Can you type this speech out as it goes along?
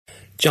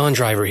John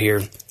Driver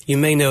here. You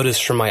may notice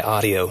from my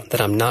audio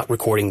that I'm not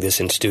recording this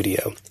in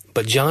studio,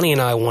 but Johnny and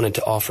I wanted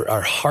to offer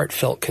our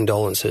heartfelt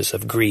condolences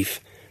of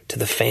grief to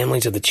the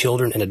families of the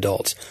children and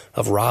adults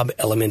of Robb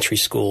Elementary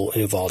School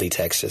in Uvalde,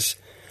 Texas.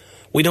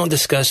 We don't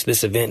discuss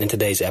this event in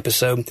today's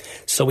episode,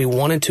 so we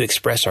wanted to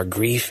express our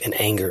grief and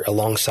anger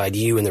alongside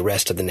you and the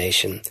rest of the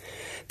nation.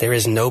 There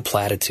is no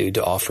platitude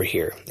to offer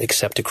here,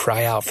 except to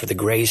cry out for the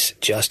grace,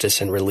 justice,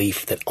 and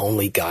relief that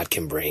only God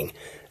can bring.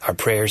 Our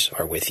prayers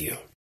are with you.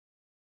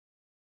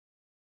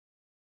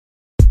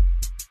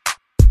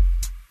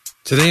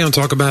 Today on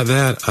Talk About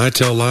That, I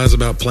tell lies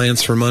about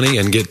plans for money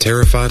and get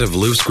terrified of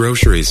loose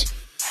groceries.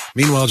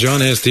 Meanwhile,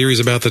 John has theories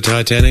about the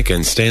Titanic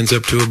and stands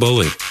up to a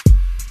bully.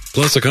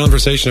 Plus a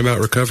conversation about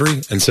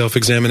recovery and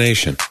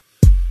self-examination.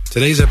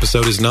 Today's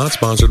episode is not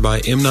sponsored by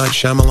M. Night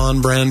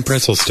Shyamalan brand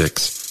pretzel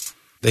sticks.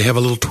 They have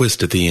a little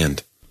twist at the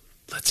end.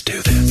 Let's do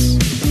this.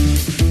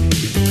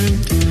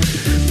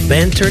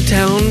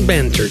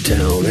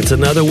 Bantertown. It's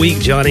another week,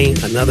 Johnny.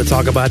 Another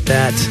Talk About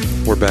That.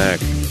 We're back.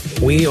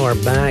 We are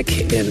back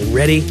and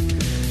ready.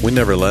 We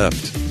never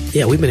left.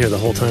 Yeah, we've been here the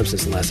whole time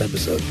since the last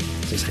episode.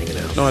 Just hanging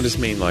out. No, I just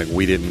mean like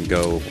we didn't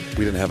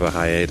have a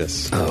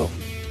hiatus. Oh.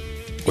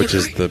 Which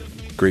is the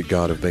Greek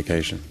god of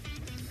vacation.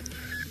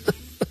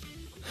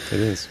 It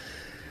is.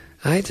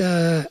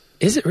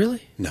 Is it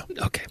really? No.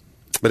 Okay.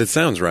 But it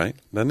sounds right,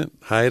 doesn't it?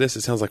 Hiatus,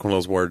 it sounds like one of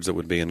those words that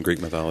would be in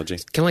Greek mythology.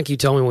 Kind of like you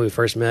told me when we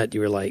first met, you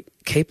were like,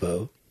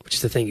 capo, which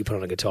is the thing you put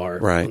on a guitar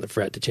right. on the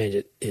fret to change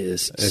it,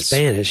 it's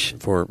Spanish.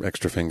 For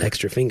extra finger.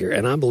 Extra finger.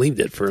 And I believed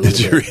it for a little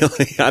bit. Did you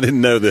really? I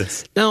didn't know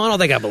this. No, I don't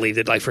think I believed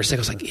it. Like for a second,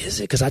 I was like, is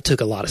it? Because I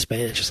took a lot of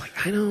Spanish. It's like,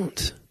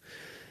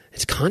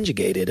 it's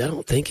conjugated. I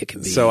don't think it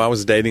can be. So I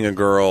was dating a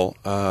girl,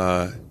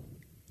 for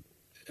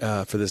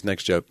this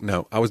next joke.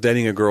 No, I was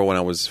dating a girl when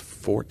I was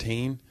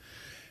 14.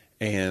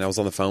 And I was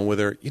on the phone with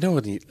her. You know,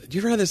 do you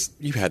ever have this?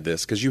 You had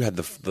this because you had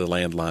the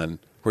landline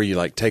where you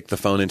like take the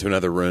phone into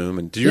another room.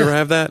 And did you ever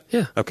have that?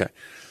 Yeah. Okay.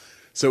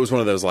 So it was one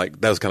of those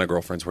like those kind of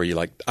girlfriends where you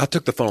like I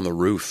took the phone on the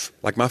roof.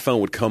 Like my phone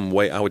would come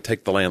I would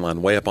take the landline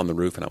way up on the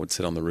roof and I would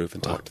sit on the roof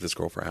and talk to this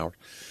girl for hours.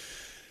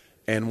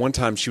 And one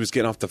time she was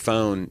getting off the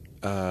phone.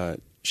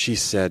 She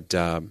said,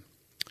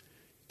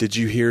 "Did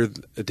you hear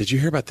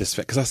about this?"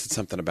 Because I said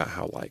something about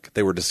how like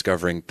they were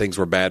discovering things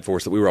were bad for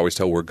us that we were always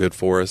told were good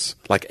for us,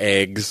 like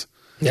eggs.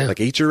 Yeah.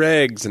 Like eat your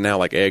eggs, and now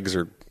like eggs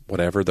are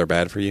whatever, they're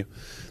bad for you.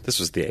 This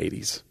was the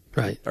 80s.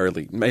 Right.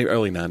 Early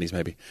 90s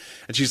maybe.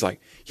 And she's like,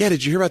 yeah,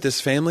 did you hear about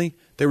this family?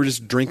 They were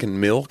just drinking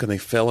milk and they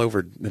fell over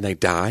and they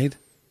died.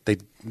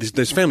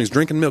 This family's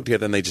drinking milk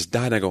together and they just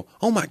died. And I go,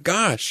 oh my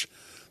gosh,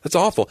 that's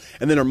awful.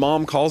 And then her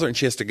mom calls her and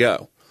she has to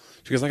go.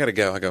 She goes, I got to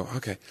go. I go,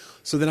 okay.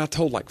 So then I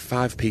told like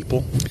 5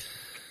 people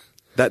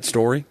that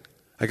story.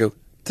 I go,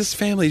 did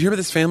you hear about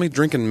this family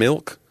drinking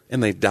milk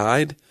and they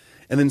died?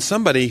 And then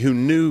somebody who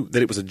knew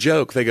that it was a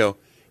joke, they go,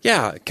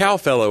 yeah, a cow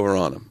fell over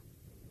on them.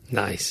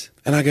 Nice.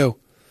 And I go,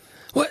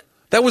 what?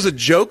 That was a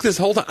joke this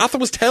whole time? I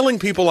was telling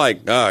people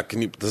like,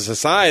 the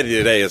society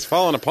today is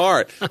falling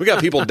apart. We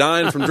got people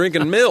dying from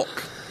drinking milk.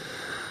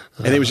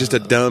 And it was just a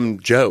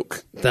dumb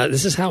joke.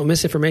 This is how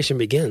misinformation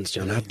begins,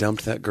 John. And I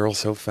dumped that girl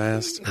so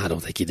fast. I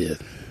don't think you did.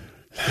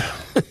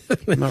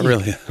 I'm not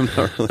really.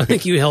 I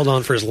think you held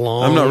on for as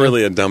long. I'm not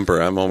really a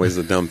dumper. I'm always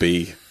a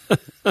dumpy.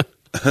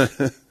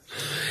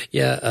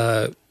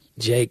 Yeah,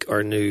 Jake,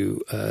 our new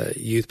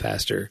youth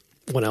pastor,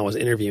 when I was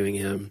interviewing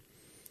him,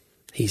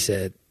 he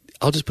said,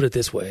 I'll just put it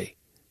this way.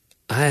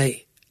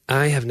 I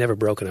have never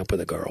broken up with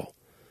a girl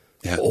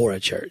or a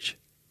church.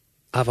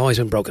 I've always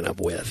been broken up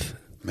with.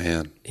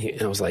 Man.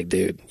 And I was like,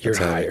 dude, you're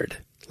hired.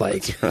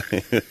 Like,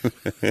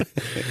 right.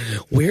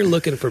 We're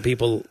looking for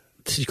people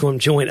to come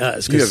join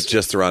us. You have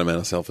just the right amount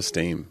of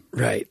self-esteem.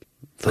 Right.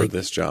 For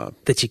this job.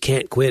 That you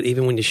can't quit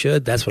even when you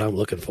should. That's what I'm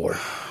looking for.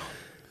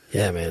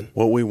 Yeah, man.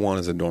 What we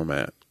want is a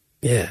doormat.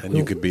 Yeah. And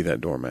you could be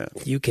that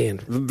doormat. You can.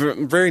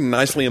 Very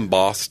nicely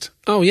embossed.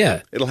 Oh,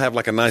 yeah. It'll have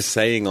like a nice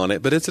saying on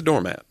it, but it's a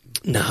doormat.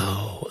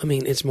 No. I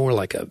mean, it's more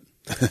like a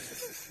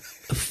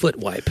foot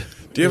wipe.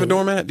 Do you have a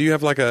doormat? Do you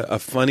have like a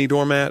funny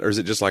doormat, or is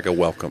it just like a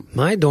welcome?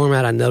 My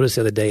doormat, I noticed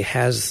the other day,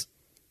 has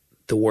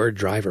the word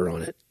driver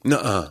on it.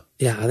 Nuh-uh.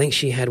 Yeah, I think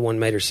she had one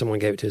made or someone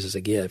gave it to us as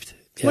a gift.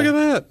 Yeah. Look at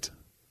that.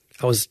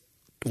 I was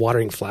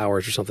watering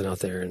flowers or something out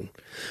there, and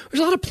there's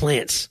a lot of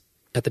plants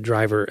at the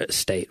Driver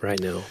estate right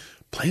now.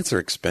 Plants are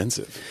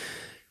expensive.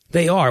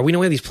 They are. We know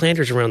we have these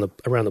planters around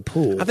the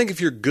pool. I think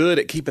if you're good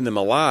at keeping them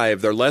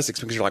alive, they're less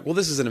expensive. You're like, well,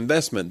 this is an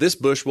investment. This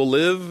bush will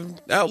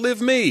outlive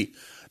me.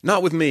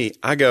 Not with me.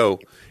 I go,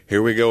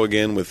 here we go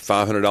again with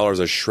 $500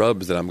 of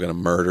shrubs that I'm going to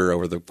murder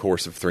over the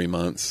course of 3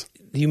 months.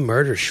 You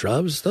murder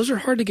shrubs? Those are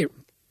hard to get,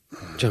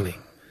 Johnny.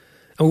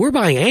 I mean, we're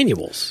buying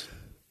annuals.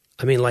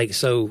 I mean, like,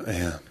 so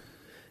yeah.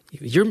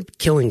 You're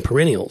killing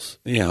perennials.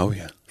 Yeah, oh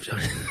yeah.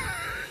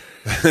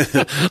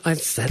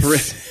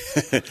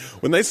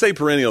 When they say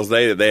perennials,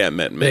 they haven't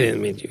meant me. They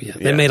didn't mean you. Yeah.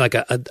 They made like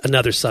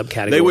another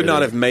subcategory. They would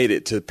not have made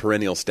it to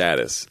perennial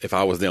status if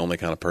I was the only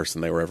kind of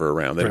person they were ever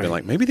around. They'd have been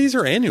like, maybe these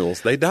are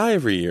annuals. They die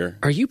every year.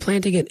 Are you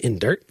planting it in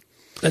dirt?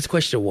 That's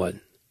question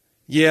one.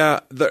 Yeah,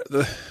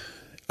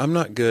 I'm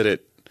not good at.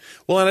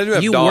 Well, and I do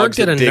have You dogs worked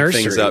at that a dig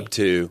nursery. things up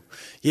too.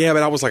 Yeah,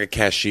 but I was like a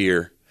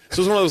cashier. So it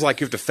was one of those like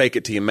you have to fake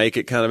it till you make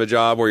it kind of a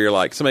job where you're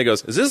like somebody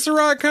goes, "Is this the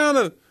right kind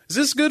of? Is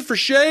this good for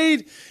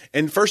shade?"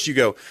 And first you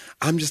go,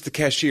 "I'm just the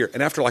cashier,"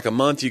 and after like a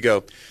month you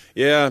go,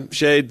 "Yeah,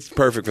 shade's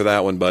perfect for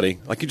that one, buddy."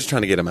 Like you're just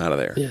trying to get them out of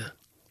there. Yeah.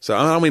 So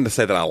I don't mean to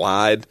say that I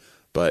lied,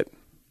 but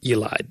You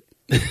lied.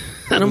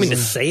 I don't mean to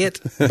say it,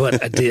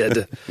 but I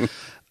did.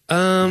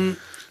 I'm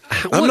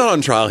not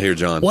on trial here,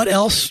 John. What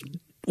else?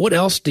 What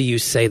else do you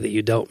say that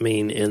you don't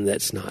mean and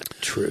that's not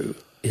true?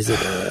 Is it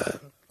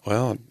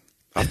Well,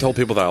 I've told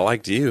people that I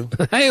liked you.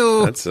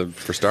 hey-o. That's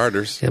for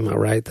starters. Am I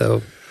right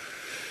though?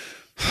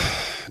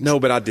 No,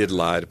 but I did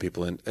lie to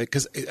people, and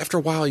because after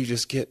a while you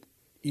just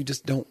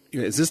don't.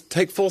 Is this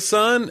take full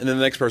sun? And then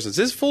the next person, is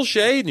this full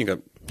shade? And you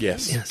go,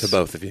 yes. To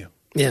both of you.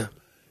 Yeah.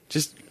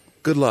 Just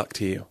good luck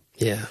to you.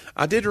 Yeah.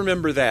 I did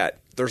remember that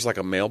there's like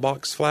a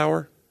mailbox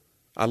flower.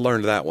 I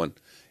learned that one.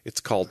 It's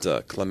called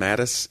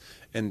clematis,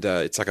 and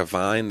it's like a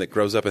vine that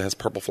grows up and has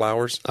purple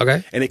flowers.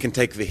 Okay. And it can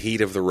take the heat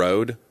of the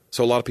road.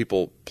 So a lot of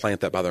people plant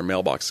that by their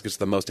mailbox because it's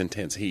the most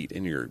intense heat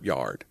in your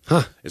yard.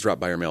 Huh. Is right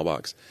by your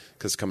mailbox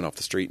because it's coming off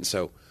the street. And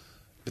so,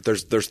 but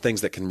there's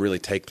things that can really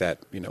take that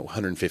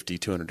 150,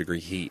 200 degree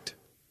heat,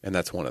 and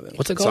that's one of them.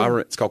 What's it called? So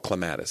it's called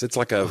clematis. It's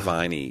like a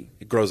viney.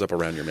 It grows up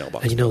around your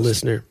mailbox. And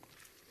listener,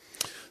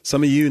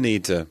 Some of you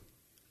need to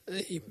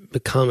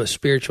become a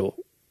spiritual.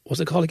 What's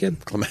it called again?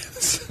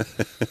 clematis.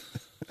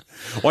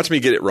 Watch me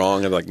get it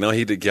wrong. I'm like, no,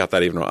 he got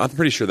that even wrong. I'm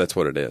pretty sure that's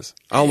what it is.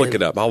 I'll look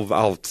it up.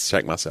 I'll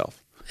check myself.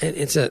 And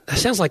it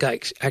sounds like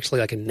actually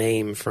like a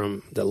name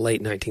from the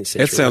late 19th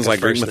century. It sounds like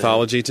Greek first name.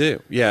 mythology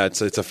too. Yeah, it's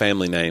a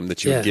family name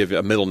that you would give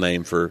a middle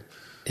name for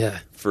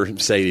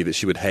Sadie that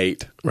she would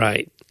hate.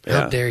 Right.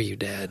 Yeah. How dare you,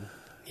 Dad?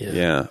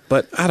 Yeah,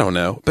 but I don't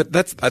know. But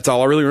that's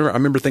all I really remember. I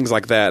remember things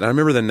like that. I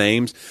remember the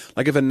names.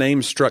 Like if a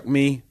name struck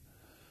me,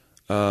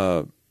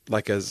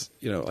 like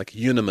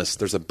Unimus.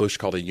 There's a bush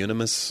called a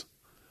Unimus.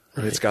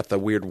 Right. It's got the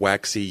weird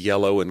waxy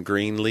yellow and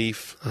green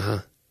leaf. Uh-huh.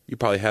 You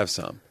probably have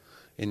some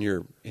in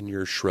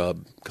your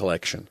shrub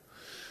collection.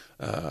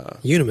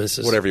 Unimus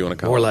is whatever you want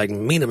to call more it. like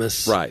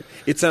Minimus. Right.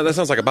 That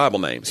sounds like a Bible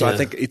name. So Yeah. I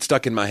think it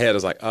stuck in my head. I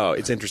was like, oh,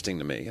 it's interesting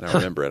to me. And I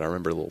remember it. I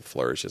remember little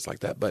flourishes like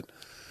that. But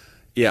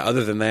yeah,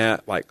 other than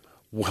that, like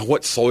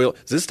what soil?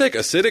 Does this take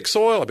acidic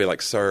soil? I'll be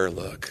like, sir,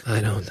 look. I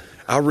don't.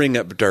 I ring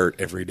up dirt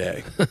every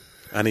day.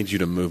 I need you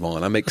to move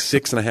on. I make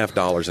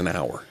 $6.50 an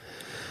hour.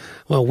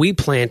 Well, we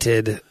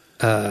planted.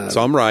 So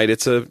I'm right.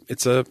 It's a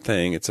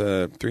thing. It's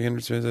a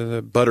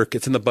 300 butter.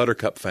 It's in the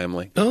buttercup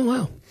family. Oh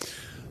wow.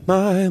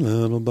 My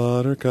little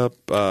buttercup.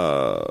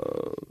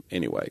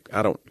 Anyway,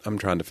 I'm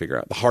trying to figure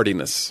out the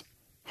hardiness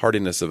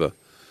of a.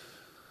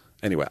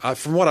 Anyway,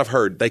 from what I've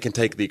heard, they can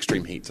take the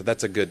extreme heat. So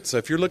that's a good. So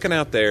if you're looking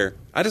out there,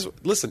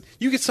 listen.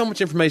 You get so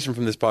much information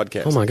from this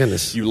podcast. Oh my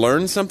goodness. You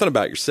learn something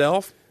about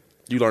yourself.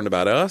 You learned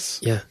about us.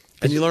 Yeah.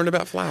 And you learned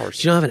about flowers.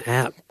 Do you know I have an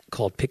app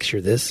called Picture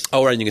This?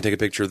 Oh, right. And you can take a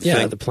picture of the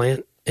thing. the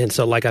plant. And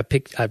so like I've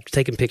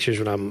taken pictures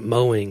when I'm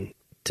mowing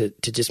to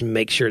just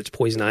make sure it's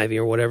poison ivy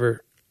or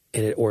whatever,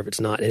 or if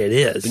it's not, and it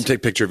is. Can you take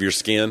a picture of your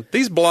skin?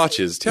 These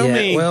blotches. Tell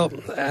me. Well,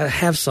 I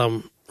have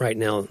some right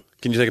now.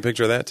 Can you take a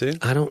picture of that too?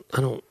 I don't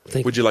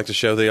think. Would you like to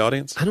show the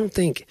audience? I don't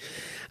think.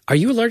 Are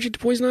you allergic to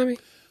poison ivy?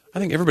 I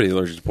think everybody's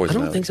allergic to poison I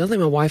don't ivy. think so. I think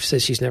my wife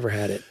says she's never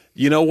had it.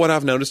 You know what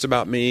I've noticed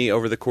about me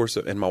over the course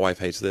of, and my wife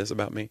hates this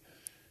about me.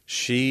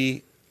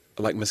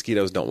 Like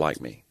mosquitoes don't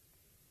like me.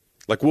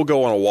 Like we'll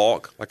go on a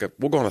walk,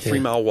 we'll go on a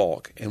 3-mile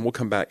walk, and we'll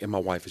come back, and my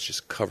wife is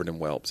just covered in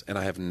whelps, and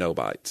I have no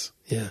bites.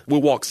 Yeah.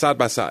 We'll walk side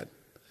by side.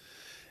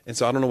 And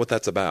so I don't know what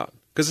that's about.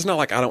 Because it's not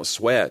like I don't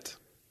sweat.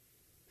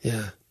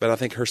 Yeah. But I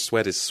think her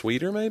sweat is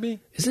sweeter, maybe?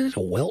 Isn't it a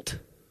welt?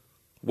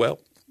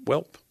 Whelp.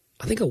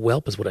 I think a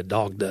whelp is what a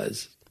dog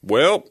does.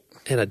 Whelp.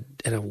 And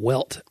a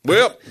welt.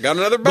 Got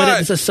another bite.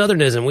 But it's a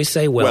southernism. We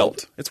say welt.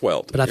 Welt. It's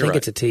welt. But I You're think right.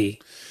 it's a T.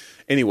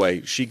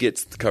 Anyway, she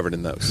gets covered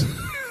in those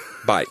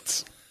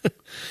bites.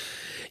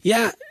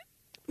 Yeah.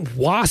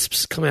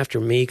 Wasps come after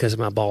me because of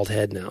my bald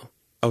head now.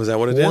 Oh, is that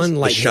what it is? One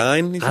The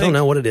shine, you I think? don't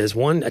know what it is.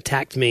 One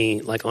attacked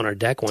me like on our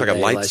deck one It's like a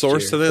day light last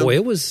source year. to them? Boy,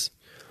 it was.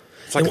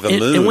 It's like and, the and-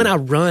 moon. and when I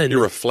run,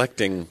 You're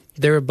reflecting.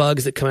 there are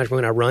bugs that come after me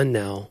when I run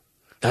now.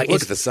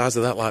 Look at the size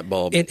of that light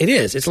bulb. It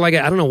is. It's like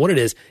I don't know what it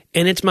is,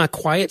 and it's my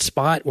quiet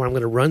spot where I'm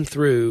going to run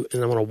through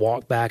and I'm going to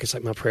walk back. It's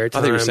like my prayer I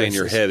time. think you're saying It's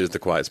your just- head is the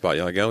quiet spot.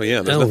 You're like, oh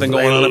yeah, there's Oh, nothing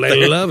going on up they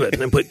there. love it.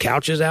 And then put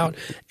couches out.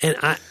 And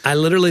I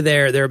literally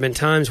there have been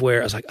times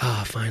where I was like,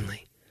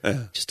 finally,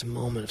 just a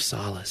moment of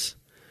solace.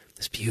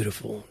 It's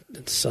beautiful.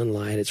 It's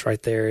sunlight. It's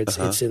right there.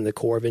 It's in the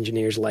Corps of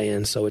Engineers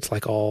land, so it's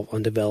like all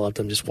undeveloped.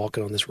 I'm just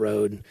walking on this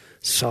road,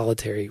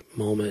 solitary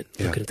moment,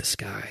 looking at the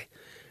sky.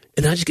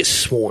 And then I just get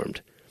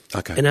swarmed.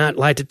 Okay. And I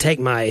like to take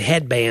my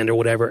headband or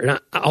whatever, and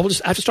I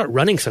have to start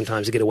running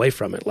sometimes to get away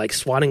from it, like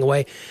swatting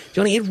away.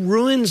 Johnny, it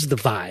ruins the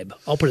vibe.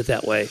 I'll put it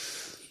that way.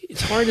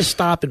 It's hard to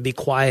stop and be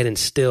quiet and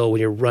still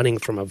when you're running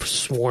from a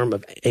swarm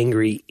of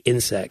angry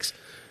insects.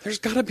 There's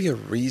got to be a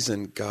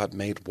reason God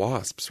made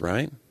wasps,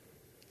 right?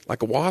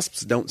 Like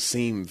wasps don't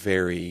seem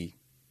very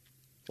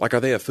Like, are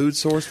they a food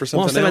source for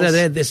Well, something else?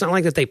 it's not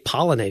like that they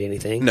pollinate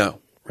anything. No.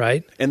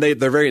 Right? And they're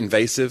very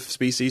invasive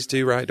species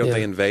too, right? Don't Yeah.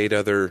 they invade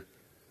other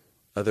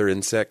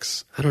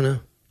insects? I don't know.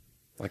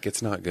 Like,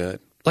 it's not good.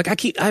 Like I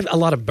have a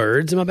lot of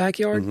birds in my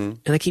backyard, Mm-hmm.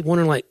 and I keep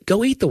wondering, like,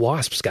 go eat the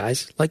wasps,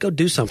 guys. Like, go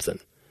do something.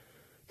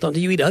 Do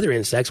you eat other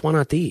insects? Why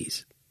not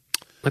these?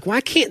 Like,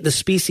 why can't the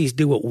species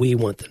do what we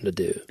want them to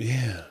do?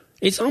 Yeah.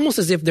 It's almost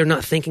as if they're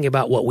not thinking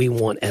about what we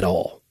want at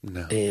all.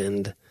 No.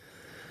 And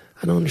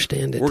I don't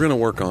understand it. We're going to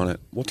work on it.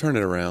 We'll turn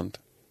it around.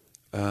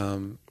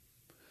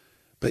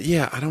 But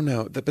yeah, I don't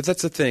know. But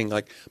that's the thing.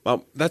 Like,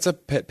 that's a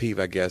pet peeve,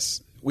 I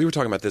guess. We were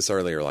talking about this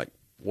earlier. Like,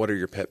 what are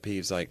your pet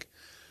peeves? Like,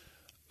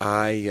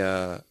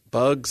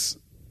 bugs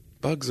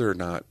are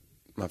not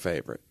my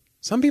favorite.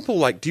 Some people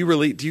like, do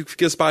you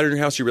get a spider in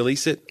your house, you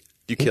release it?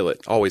 Do you kill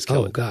it? Always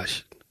kill it. Oh,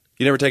 gosh.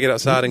 You never take it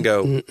outside and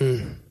go,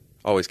 Mm-mm.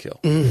 always kill.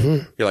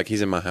 Mm-hmm. You're like,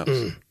 he's in my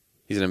house.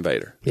 He's an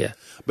invader. Yeah.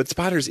 But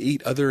spiders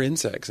eat other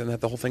insects, and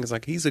that the whole thing is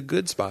like, he's a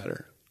good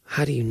spider.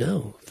 How do you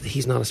know that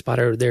he's not a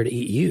spider there to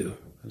eat you?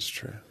 That's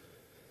true.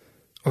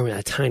 Or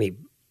a tiny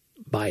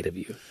bite of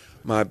you.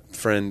 My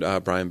friend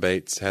Brian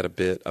Bates had a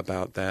bit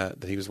about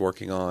that he was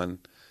working on,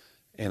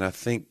 and I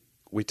think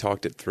we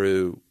talked it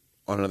through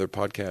on another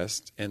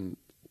podcast, and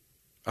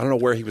I don't know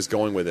where he was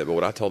going with it, but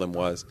what I told him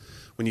was,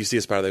 when you see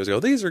a spider, they always go,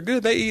 these are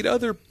good, they eat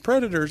other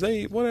predators, they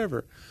eat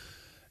whatever.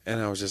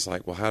 And I was just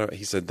like, well,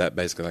 he said that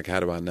basically, like, how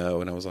do I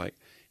know? And I was like,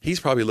 he's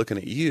probably looking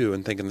at you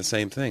and thinking the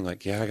same thing,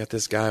 like, yeah, I got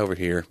this guy over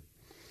here.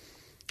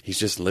 He's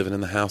just living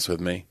in the house with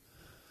me.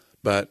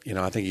 But,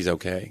 I think he's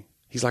okay.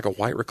 He's like a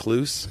white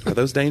recluse. Are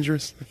those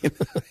dangerous?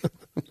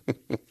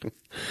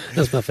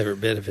 That's my favorite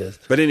bit of his.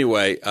 But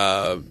anyway,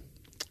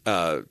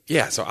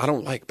 yeah, so I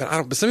don't like,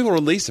 but some people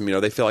release them,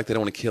 they feel like they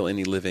don't want to kill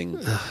any living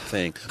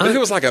thing. But if it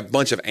was like a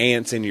bunch of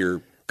ants in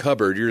your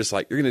cupboard, you're just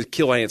like, you're going to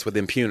kill ants with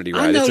impunity,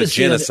 right? It's a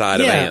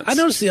genocide of ants. I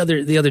noticed the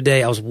other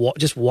day I was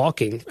just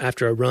walking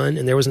after a run,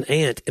 and there was an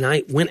ant, and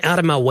I went out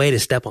of my way to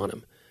step on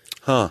him.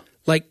 Huh.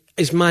 Like,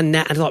 I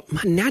thought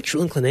my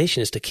natural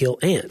inclination is to kill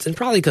ants, and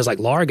probably because like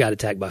Laura got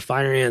attacked by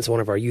fire ants on one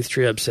of our youth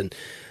trips, and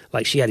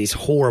like she had these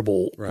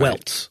horrible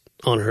welts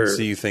on her.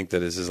 So you think that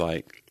this is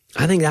like,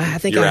 I think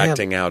you're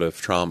acting out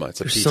of trauma.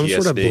 It's a PTSD. Some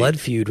sort of blood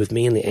feud with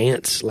me and the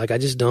ants. Like, I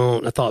just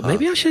don't. I thought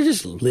maybe I should have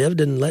just lived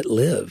and let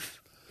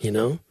live.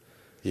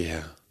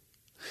 Yeah.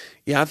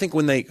 Yeah, I think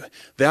the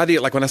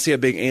idea, like when I see a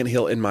big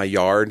anthill in my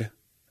yard,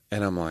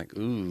 and I'm like,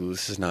 ooh,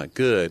 this is not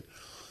good.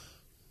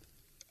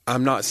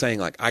 I'm not saying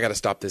like, I got to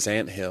stop this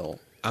anthill.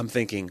 I'm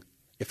thinking,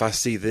 if I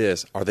see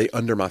this, are they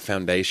under my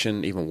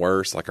foundation? Even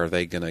worse, like, are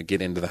they going to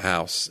get into the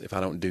house if I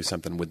don't do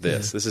something with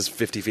this? Yeah. This is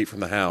 50 feet from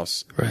the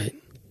house. Right.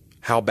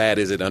 How bad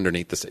is it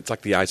underneath this? It's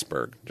like the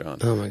iceberg, John.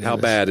 Oh, my goodness. How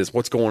bad is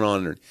what's going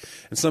on?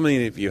 And so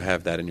many of you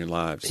have that in your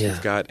lives. Yeah.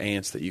 You've got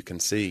ants that you can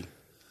see.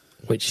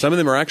 Which some of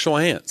them are actual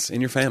ants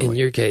in your family. In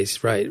your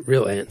case, right.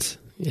 Real ants.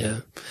 Yeah.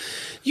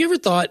 You ever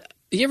thought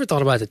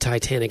about the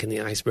Titanic and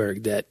the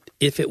iceberg, that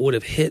if it would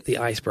have hit the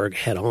iceberg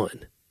head on,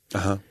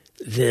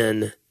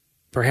 then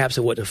perhaps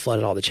it wouldn't have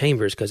flooded all the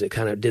chambers, because it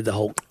kind of did the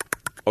whole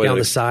down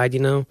the side,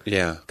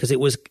 Yeah. Because it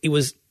was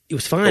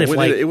fine if it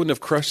wouldn't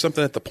have crushed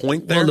something at the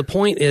point there? Well, the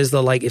point is,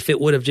 if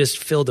it would have just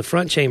filled the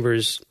front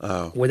chambers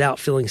without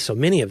filling so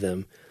many of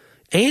them,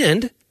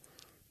 and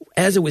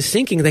as it was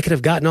sinking, they could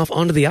have gotten off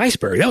onto the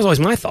iceberg. That was always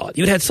my thought.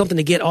 You'd had something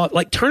to get off,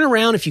 like turn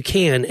around if you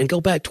can and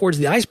go back towards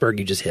the iceberg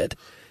you just hit,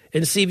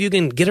 and see if you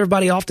can get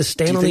everybody off to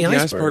stand on the iceberg. Do you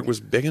think the iceberg was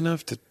big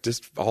enough to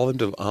just all of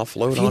them to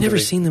offload? Have you never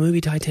seen the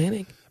movie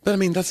Titanic? But I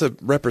mean, that's a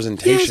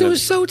representation. Yes, it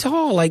was so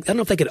tall. Like, I don't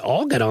know if they could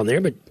all get on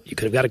there, but you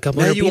could have got a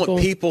couple hundred people. You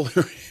want people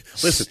who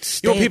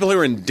you want people who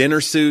are in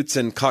dinner suits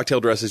and cocktail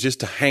dresses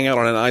just to hang out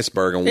on an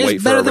iceberg and wait for a rescue.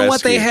 It's better than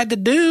what they had to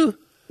do,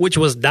 which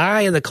was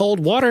die in the cold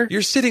water.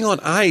 You're sitting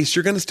on ice.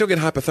 You're going to still get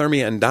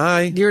hypothermia and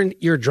die.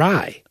 You're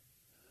dry.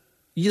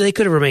 They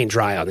could have remained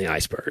dry on the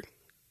iceberg.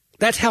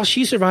 That's how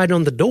she survived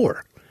on the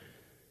door.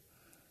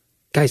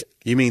 Guys.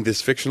 You mean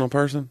this fictional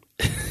person?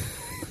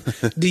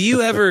 Do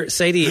you ever,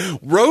 Sadie...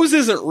 Rose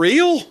isn't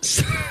real?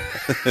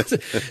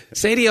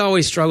 Sadie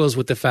always struggles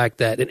with the fact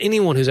that, and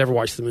anyone who's ever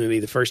watched the movie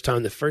the first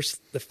time, the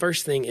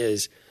first thing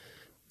is,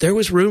 there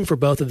was room for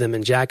both of them,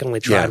 and Jack only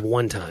tried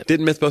one time.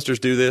 Didn't Mythbusters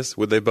do this?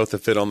 Would they both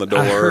have fit on the door?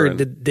 I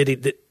heard.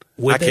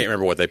 I can't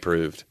remember what they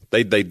proved.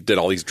 They did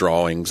all these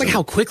drawings. It's like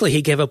how quickly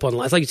he gave up on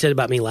life. Like you said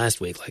about me last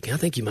week. Like, I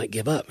think you might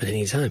give up at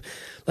any time.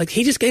 Like,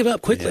 he just gave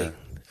up quickly. Yeah.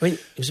 I mean,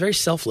 he was very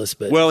selfless,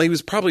 but... Well, he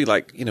was probably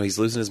like, he's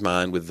losing his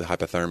mind with the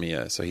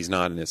hypothermia, so he's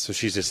not in it. So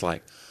she's just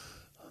like,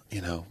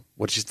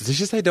 what did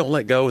she say, don't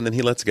let go, and then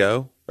he lets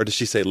go? Or does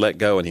she say let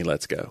go and he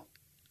lets go?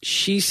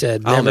 She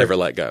said... I'll never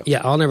let go.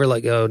 Yeah, I'll never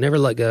let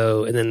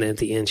go, and then at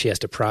the end she has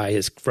to pry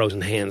his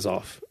frozen hands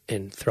off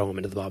and throw him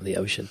into the bottom of the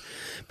ocean.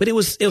 But it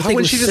was... How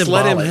would she just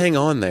let him hang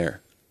on there?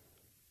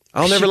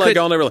 I'll never let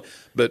go,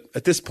 But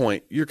at this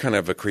point, you're kind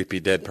of a creepy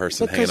dead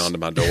person hanging onto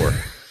my door.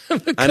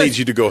 I need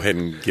you to go ahead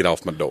and get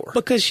off my door.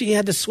 Because she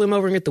had to swim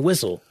over and get the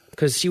whistle,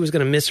 because she was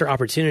going to miss her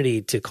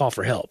opportunity to call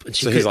for help. And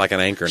he's like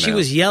an anchor now. She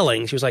was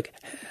yelling. She was like,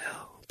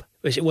 help,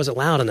 but it wasn't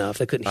loud enough.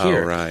 They couldn't Oh,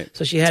 hear. right.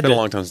 So she It's had been to. a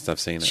long time since I've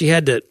seen it. She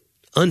had to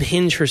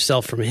unhinge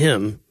herself from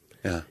him,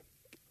 Yeah.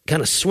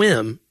 kind of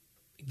swim,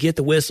 get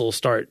the whistle,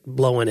 start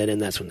blowing it,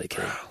 and that's when they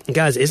came. And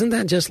guys, isn't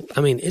that just?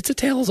 I mean, it's a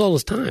tale as old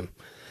as time.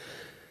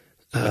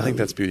 I think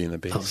that's Beauty and the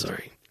Beast. Oh,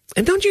 sorry.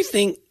 And don't you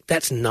think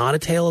that's not a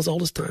tale as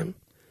old as time?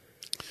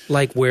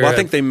 Like where? Well, I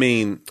think they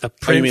mean. a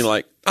Oh, you mean prince-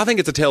 like? I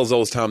think it's a tale as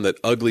old as time that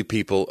ugly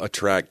people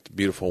attract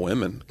beautiful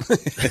women. I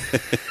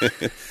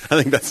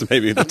think that's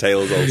maybe the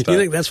tale as old as You time.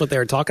 think that's what they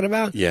were talking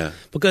about? Yeah.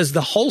 Because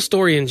the whole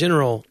story in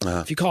general,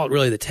 if you call it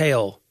really the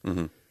tale,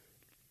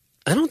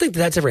 I don't think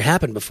that's ever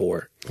happened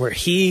before, where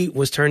he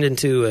was turned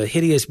into a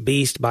hideous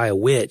beast by a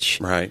witch,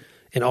 Right.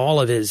 and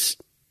all of his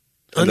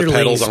And the underlings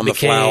petals on the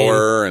became,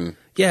 flower and.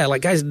 Yeah,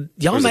 like guys,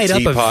 y'all There's a made up a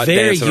teapot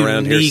very dancing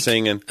around here unique,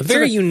 singing. a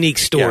very unique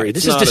story. Yeah,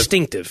 This it's is not a-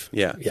 distinctive.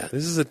 Yeah. Yeah.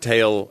 This is a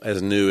tale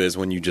as new as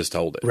when you just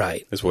told it.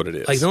 Right. Is what it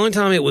is. Like the only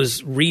time it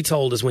was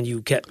retold is when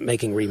you kept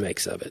making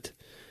remakes of it.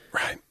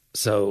 Right.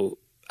 So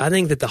I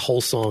think that the whole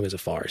song is a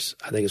farce.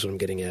 I think is what I'm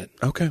getting at.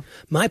 Okay.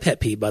 My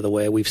pet peeve, by the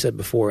way, we've said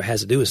before,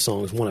 has to do with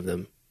songs, one of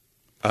them,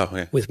 Oh,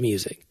 yeah. with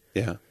music.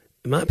 Yeah.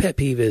 My pet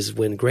peeve is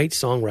when great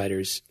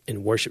songwriters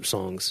in worship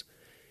songs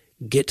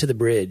get to the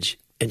bridge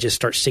and just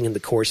start singing the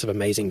chorus of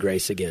Amazing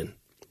Grace again.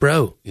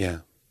 Bro, Yeah.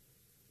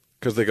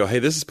 Because they go, hey,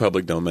 this is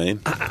public domain.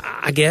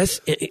 I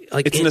guess,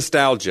 It's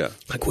nostalgia.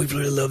 like, we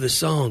really love this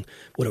song.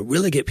 What it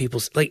really get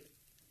people, like,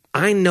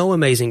 I know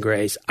Amazing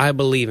Grace. I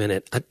believe in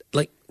it.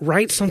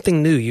 Write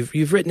something new.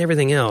 You've written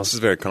everything This else. is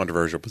a very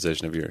controversial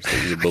position of yours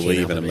that you can't believe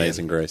help in it, man.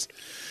 Amazing Grace.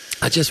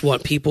 I just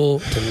want people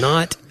to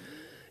not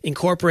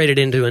incorporate it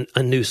into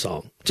a new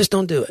song. Just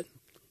don't do it.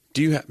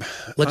 Do you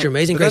have Let your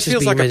Amazing but that Graces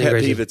feels be like Amazing a pet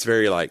Graces. peeve. It's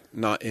very like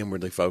not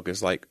inwardly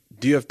focused. Like,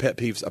 do you have pet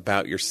peeves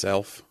about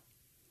yourself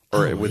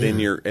or within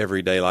your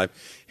everyday life?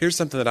 Here's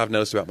something that I've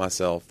noticed about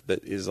myself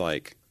that is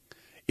like,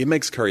 it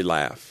makes Curry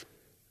laugh,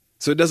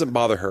 so it doesn't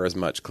bother her as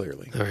much.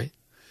 Clearly, All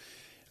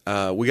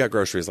right. we got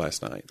groceries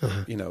last night.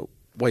 You know,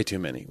 way too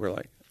many. We're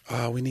like,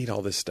 oh, we need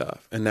all this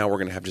stuff, and now we're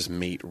going to have just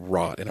meat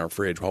rot in our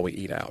fridge while we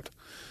eat out.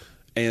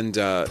 And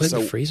Put it so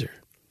in the freezer.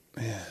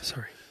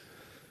 Sorry.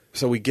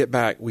 So we get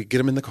back, we get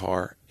them in the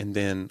car, and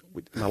then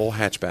my little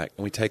hatchback,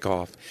 and we take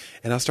off.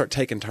 And I start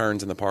taking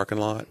turns in the parking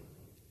lot,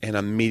 and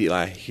immediately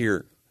I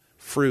hear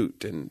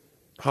fruit and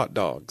hot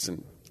dogs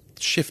and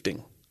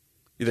shifting,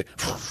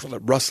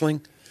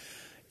 rustling.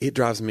 It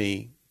drives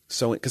me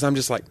so, because I'm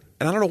just like,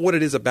 and I don't know what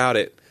it is about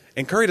it.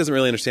 And Curry doesn't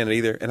really understand it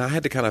either. And I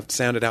had to kind of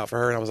sound it out for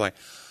her. And I was like,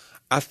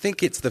 I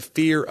think it's the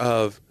fear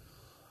of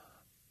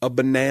a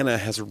banana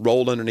has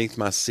rolled underneath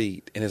my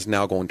seat and is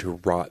now going to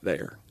rot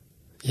there.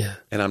 Yeah.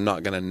 And I'm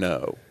not going to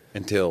know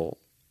until.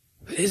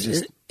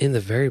 Isn't it in the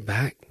very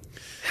back?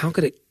 How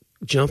could it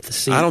jump the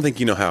seat? I don't think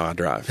you know how I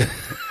drive.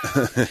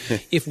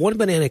 If one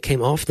banana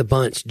came off the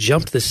bunch,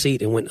 jumped the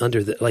seat, and went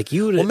under the, like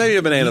you would. Well, maybe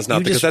a banana's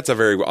not, because that's a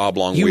very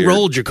oblong, you weird.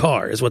 rolled your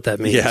car, is what that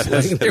means. Yeah,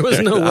 Like, there was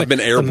no way. I've been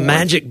a airborne.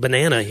 magic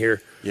banana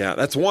here. Yeah,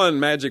 that's one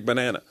magic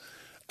banana.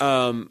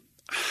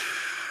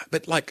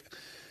 But like,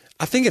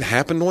 I think it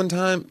happened one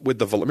time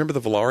with remember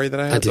the Volare that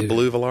I had, the do.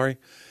 blue Volare?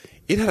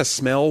 It had a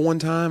smell one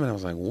time, and I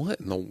was like, what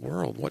in the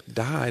world? What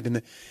died?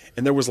 And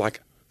there was like,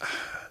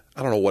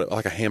 I don't know what,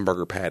 like a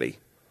hamburger patty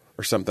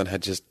or something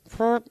had just,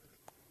 How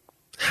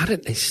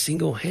did a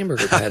single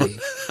hamburger patty?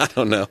 I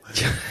don't know.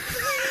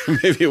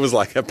 Maybe it was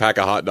like a pack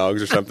of hot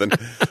dogs or something.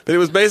 But it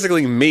was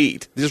basically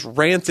meat, just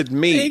rancid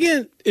meat.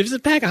 Again, it was a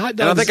pack of hot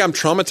dogs. And I think I'm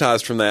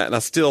traumatized from that, and I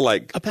still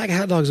like. a pack of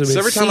hot dogs. Would So have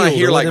every been time I sealed.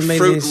 hear It like wouldn't have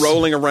made fruit any-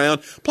 rolling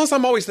around, plus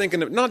I'm always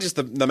thinking of not just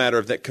the matter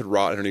of that could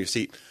rot underneath your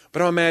seat,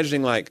 but I'm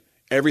imagining like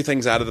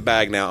everything's out of the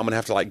bag now. I'm gonna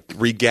have to like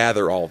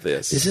regather all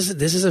this. This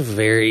is a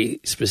very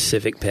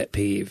specific pet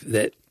peeve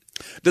that.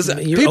 Does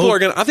You're people old- are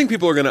gonna? I think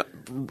people are gonna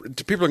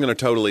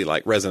totally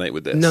like resonate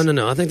with this. No.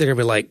 I think they're gonna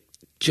be like,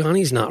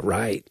 Johnny's not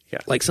right. Yeah.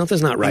 Like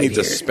something's not He right needs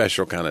here. a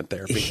special kind of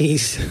therapy.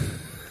 He's.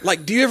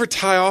 Like, do you ever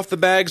tie off the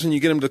bags when you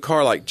get them to the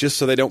car, like just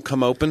so they don't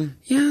come open?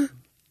 Yeah,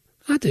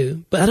 I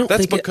do, but I don't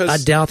That's think because- I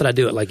doubt that I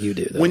do it like you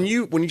do. Though. When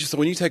you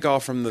take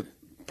off from the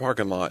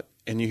parking lot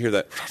and you hear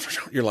that,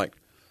 you're like,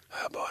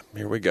 oh boy,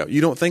 here we go.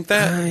 You don't think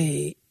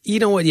that? You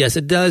know what? Yes,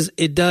 it does.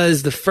 It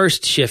does the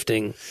first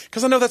shifting.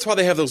 Because I know that's why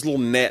they have those little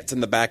nets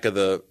in the back of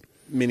the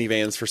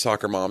minivans for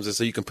soccer moms, is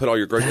so you can put all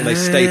your groceries. And they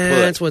stay put.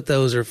 That's what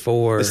those are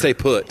for. They stay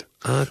put.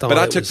 I thought But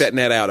I it took was- that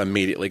net out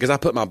immediately because I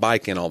put my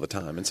bike in all the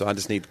time, and so I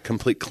just need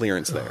complete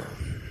clearance there.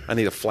 I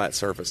need a flat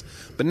surface.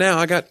 But now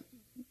I got,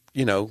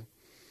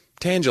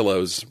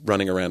 Tangelos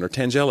running around, or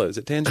Tangelo. Is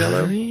it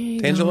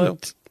Tangelo?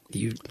 Tangelo?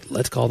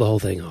 Let's call the whole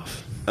thing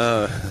off.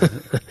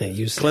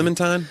 You say.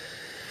 Clementine?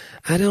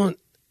 I don't.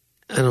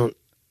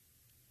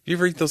 You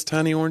ever eat those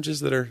tiny oranges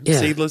that are Yeah.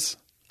 seedless?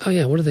 Oh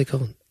yeah, what are they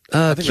called?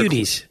 I think they're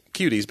Cuties.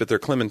 Cuties, but they're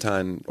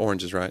clementine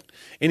oranges, right?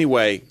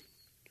 Anyway.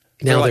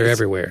 Now like- they're it's-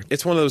 everywhere.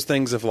 It's one of those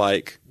things of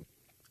like,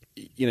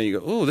 you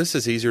go, oh, this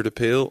is easier to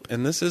peel,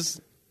 and this is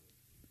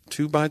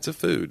 2 bites of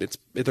food.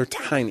 They're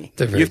tiny.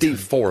 They're very you have to tiny. eat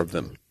 4 of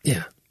them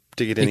Yeah,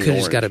 to get you any could have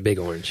orange. just got a big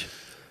orange.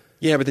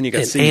 Yeah, but then you got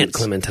An seeds. Aunt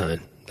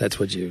Clementine. That's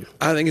what you.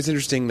 I think it's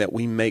interesting that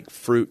we make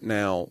fruit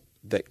now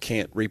that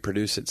can't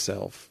reproduce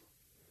itself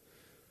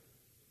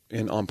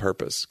on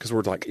purpose because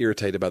we're like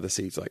irritated by the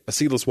seeds. Like a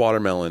seedless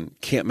watermelon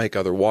can't make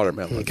other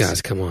watermelons.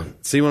 Guys, come on.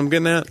 See what I'm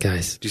getting at?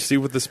 Guys. Do you see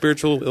what the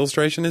spiritual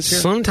illustration is here?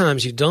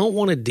 Sometimes you don't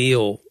want to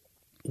deal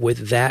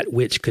with that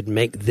which could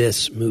make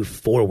this move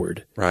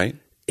forward Right.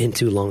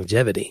 into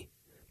longevity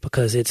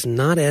because it's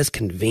not as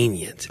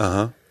convenient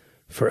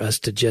for us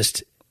to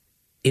just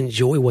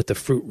enjoy what the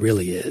fruit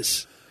really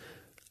is.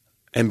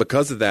 And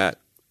because of that,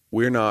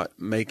 we're not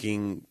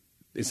making...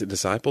 Is it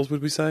disciples?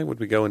 Would we say? Would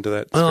we go into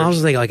that? Well, I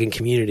was thinking like in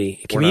community.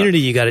 In community,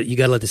 you got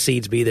to let the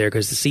seeds be there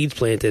because the seeds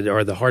planted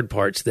are the hard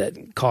parts that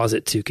cause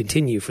it to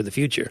continue for the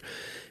future.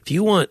 If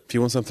you want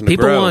something to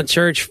people grow, want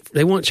church.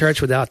 They want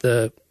church without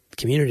the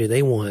community.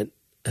 They want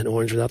an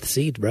orange without the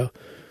seeds, bro.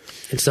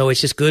 And so it's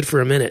just good for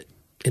a minute,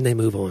 and they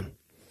move on.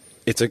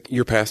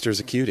 Your pastor's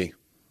a cutie.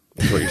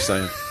 That's what you're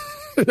saying.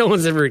 No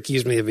one's ever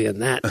accused me of being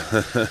that.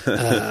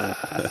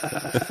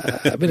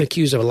 I've been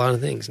accused of a lot of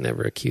things,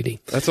 never a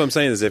cutie. That's what I'm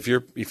saying is if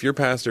your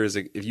pastor is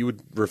if you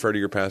would refer to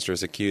your pastor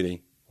as a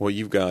cutie, what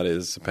you've got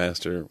is a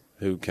pastor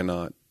who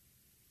cannot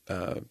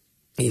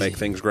make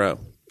things grow.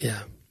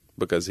 Yeah,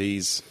 because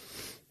he's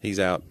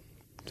out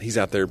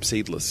there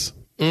seedless.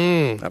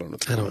 I don't know.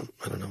 I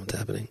don't know what's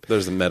happening.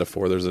 There's a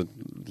metaphor. There's a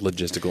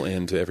logistical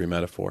end to every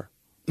metaphor.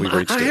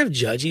 I have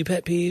judgy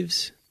pet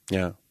peeves.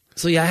 Yeah.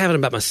 So yeah, I have it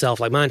about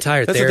myself. Like my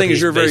entire That's therapy. The thing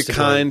is, you're a very based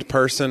kind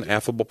person,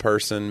 affable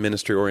person,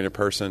 ministry-oriented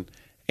person,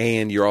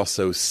 and you're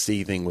also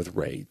seething with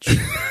rage.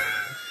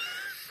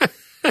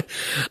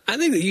 I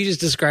think that you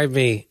just described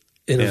me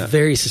in a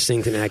very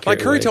succinct and accurate Like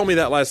Curry way. told me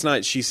that last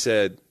night. She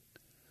said,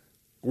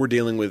 we're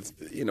dealing with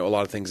a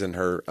lot of things in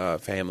her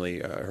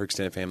family, her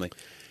extended family,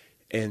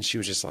 and she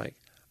was just like,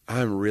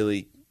 I'm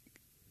really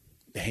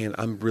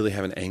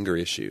having anger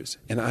issues,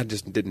 and I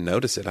just didn't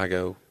notice it. I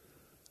go,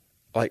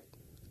 like,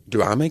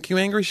 do I make you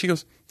angry? She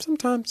goes,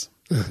 sometimes.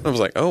 I was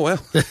like, oh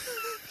well.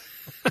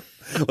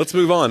 Let's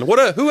move on.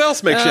 Who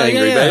else makes you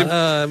angry,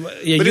 babe?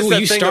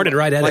 You started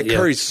right at like, it. Yeah.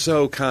 Curry's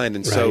so kind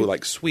and so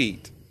like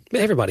sweet.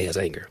 Everybody has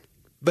anger.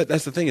 But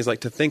that's the thing is like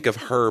to think of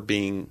her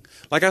being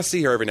like I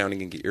see her every now and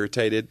again get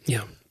irritated.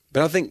 Yeah.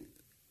 But I think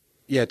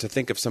to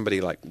think of somebody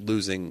like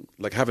losing,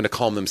 like having to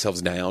calm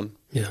themselves down.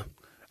 Yeah.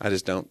 I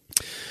just don't.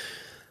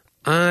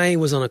 I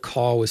was on a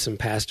call with some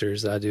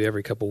pastors that I do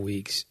every couple of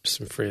weeks,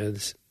 some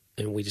friends,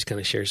 and we just kind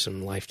of share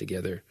some life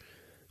together,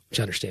 which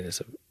I understand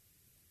is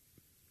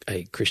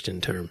a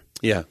Christian term.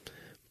 Yeah.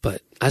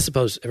 But I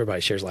suppose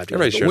everybody shares life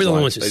together. Everybody shares we're the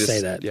life. ones who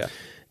say that. Yeah.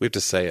 We have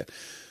to say it.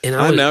 And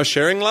I'm now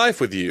sharing life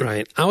with you.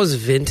 Right. I was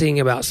venting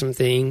about some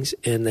things,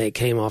 and they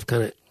came off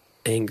kind of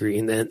angry.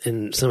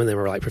 And some of them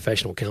were like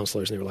professional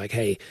counselors, and they were like,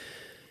 hey,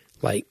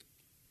 like,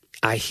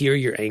 I hear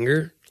your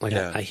anger. Like,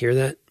 I hear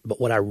that.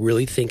 But what I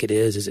really think it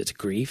is it's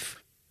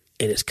grief,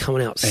 and it's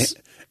coming out.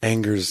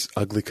 Anger's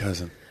ugly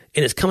cousin.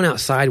 And it's coming out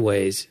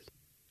sideways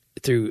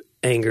through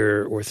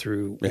anger or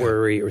through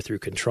worry or through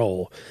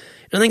control.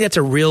 And I think that's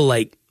a real,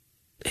 like,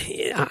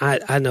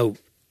 I know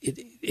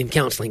in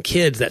counseling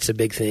kids, that's a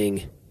big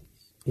thing.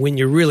 When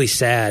you're really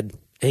sad,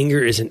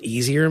 anger is an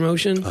easier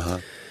emotion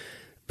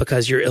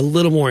because you're a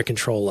little more in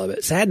control of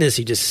it. Sadness,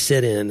 you just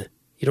sit in.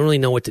 You don't really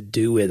know what to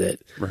do with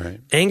it. Right.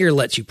 Anger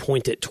lets you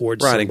point it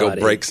towards somebody. And go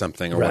break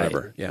something or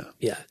whatever. Yeah.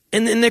 Yeah.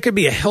 And then there could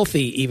be a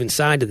healthy even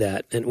side to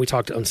that. And we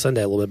talked on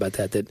Sunday a little bit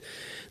about that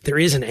there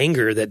is an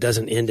anger that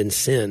doesn't end in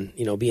sin.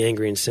 Be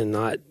angry and sin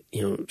not,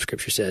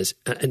 Scripture says.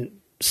 And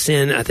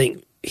sin, I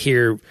think,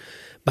 here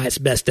by its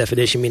best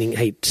definition, meaning,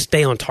 hey,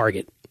 stay on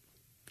target.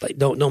 Like,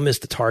 don't miss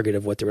the target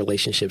of what the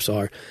relationships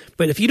are.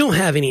 But if you don't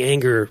have any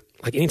anger,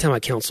 like anytime I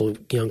counsel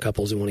young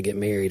couples who want to get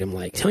married, I'm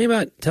like, tell me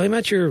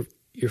about your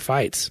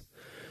fights.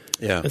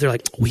 Yeah. And they're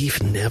like,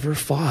 we've never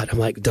fought. I'm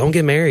like, don't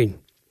get married.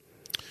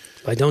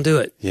 Like, don't do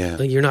it. Yeah.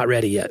 Like, you're not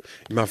ready yet.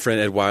 My friend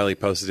Ed Wiley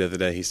posted the other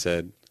day, he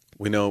said,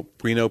 we know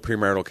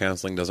premarital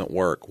counseling doesn't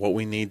work. What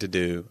we need to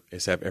do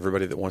is have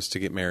everybody that wants to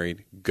get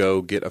married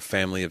go get a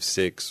family of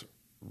 6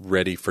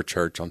 ready for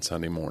church on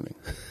Sunday morning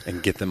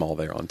and get them all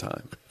there on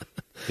time.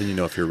 Then you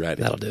know if you're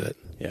ready. That'll do it.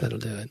 Yeah. That'll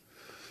do it.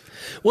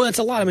 Well, it's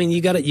a lot. I mean,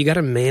 you got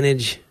to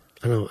manage.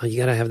 I don't know. You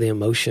got to have the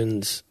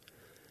emotions.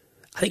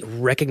 I think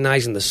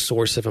recognizing the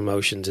source of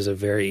emotions is a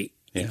very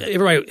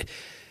everybody.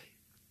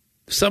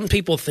 Some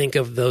people think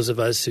of those of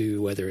us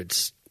who, whether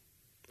it's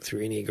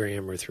through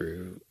Enneagram or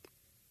through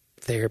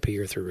therapy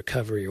or through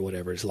recovery or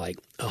whatever, is like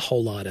a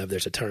whole lot of.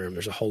 There's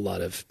a whole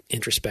lot of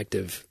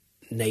introspective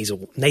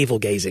navel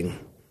gazing.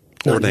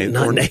 Not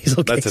nasal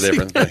gazing. That's a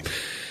different thing.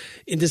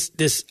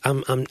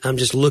 And I'm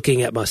just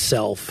looking at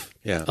myself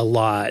a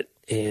lot,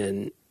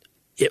 and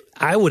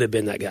I would have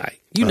been that guy.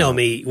 You know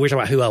me. We're talking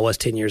about who I was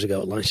 10 years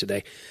ago at lunch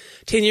today.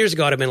 10 years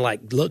ago, I'd have been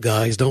like, "Look,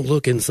 guys, don't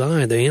look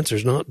inside. The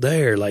answer's not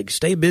there. Like,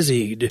 stay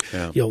busy.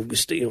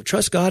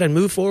 Trust God and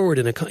move forward."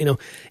 And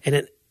And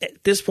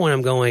at this point,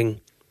 I'm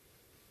going.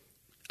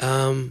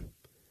 I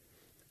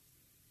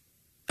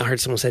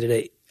heard someone say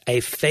today, a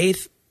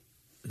faith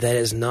that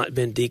has not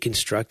been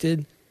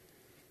deconstructed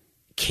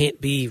can't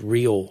be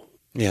real.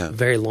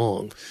 Very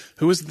long.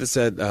 Who was it that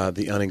said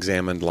the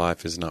unexamined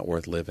life is not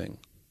worth living?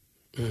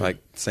 Like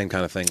same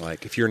kind of thing.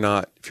 Like if you're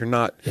not,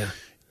 Yeah.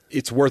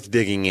 it's worth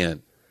digging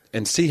in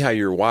and see how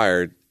you're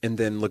wired, and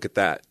then look at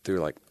that through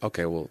like,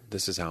 okay, well,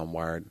 this is how I'm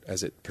wired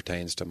as it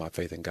pertains to my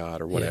faith in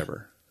God or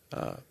whatever.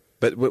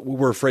 But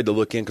we're afraid to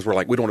look in because we're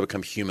like, we don't want to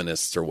become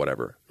humanists or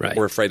whatever. Right.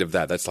 We're afraid of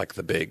that. That's like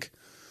the big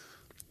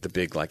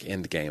like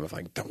end game of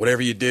like,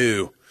 whatever you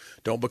do,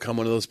 don't become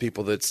one of those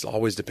people that's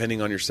always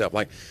depending on yourself.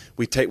 Like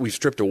we've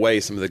stripped away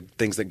some of the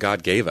things that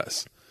God gave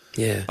us.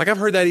 Yeah. Like I've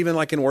heard that even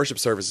like in worship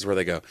services where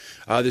they go,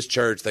 this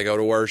church, they go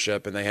to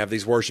worship and they have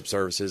these worship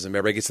services and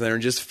everybody gets in there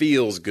and just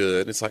feels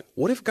good. And it's like,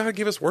 what if God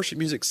gave us worship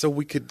music so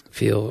we could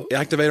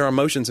activate our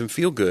emotions and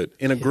feel good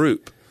in a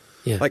group?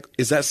 Yeah. Like,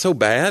 is that so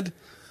bad?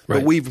 Right.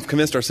 But we've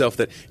convinced ourselves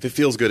that if it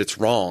feels good, it's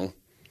wrong.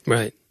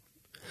 Right.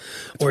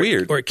 It's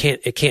weird. Or it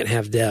can't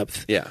have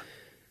depth. Yeah.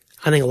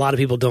 I think a lot of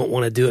people don't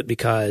want to do it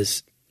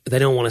because they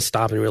don't want to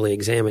stop and really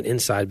examine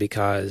inside,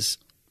 because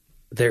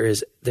there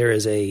is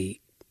a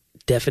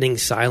deafening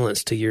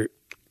silence to your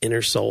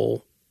inner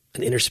soul,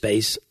 an inner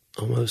space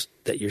almost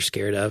that you're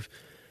scared of.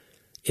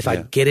 If I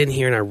get in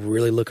here and I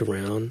really look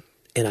around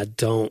and I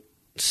don't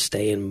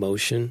stay in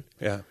motion,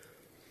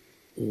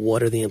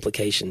 what are the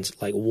implications?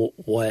 Like what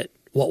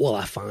will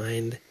I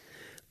find?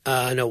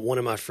 I know one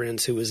of my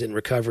friends who was in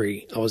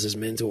recovery, I was his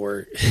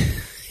mentor.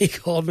 He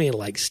called me in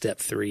like step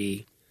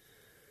 3,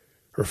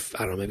 or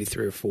I don't know, maybe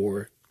 3 or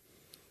 4.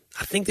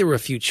 I think there were a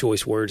few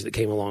choice words that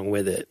came along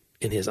with it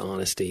in his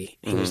honesty.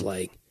 He was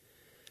like,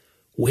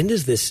 when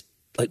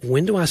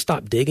do I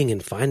stop digging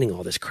and finding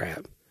all this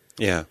crap?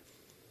 Yeah.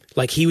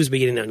 Like he was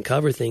beginning to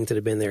uncover things that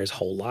had been there his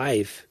whole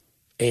life.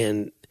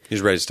 And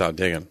he's ready to stop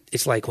digging.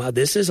 It's like, wow,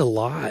 this is a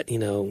lot,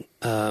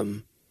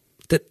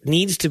 that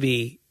needs to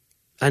be,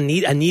 I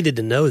needed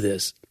to know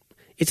this.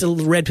 It's a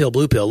red pill,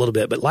 blue pill a little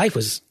bit, but life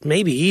was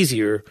maybe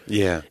easier.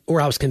 Yeah.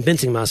 Or I was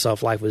convincing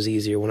myself life was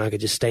easier when I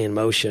could just stay in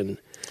motion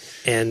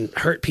and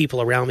hurt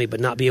people around me but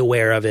not be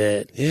aware of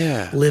it.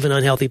 Yeah. Live in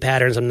unhealthy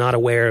patterns, I'm not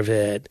aware of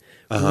it.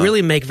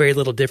 Really make very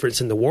little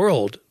difference in the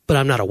world, but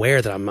I'm not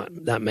aware that I'm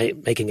not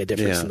making a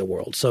difference in the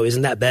world. So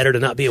isn't that better to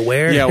not be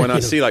aware? Yeah, when I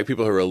see like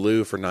people who are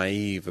aloof or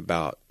naive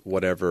about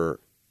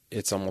whatever,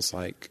 it's almost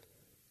like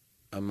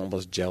I'm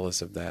almost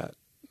jealous of that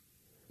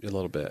a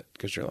little bit,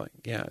 because you're like,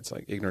 yeah, it's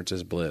like ignorance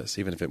is bliss.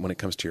 Even if when it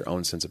comes to your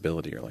own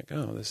sensibility, you're like,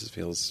 oh,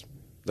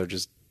 they're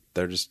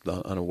just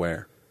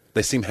unaware.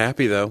 They seem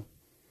happy though.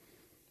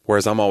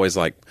 Whereas I'm always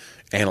like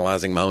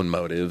analyzing my own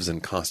motives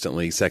and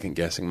constantly second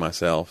guessing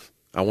myself.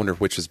 I wonder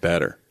which is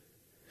better.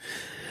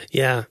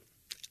 Yeah.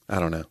 I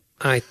don't know.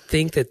 I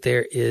think that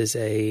there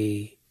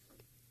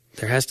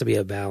has to be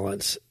a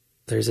balance.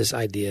 There's this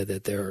idea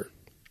that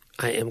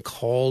I am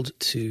called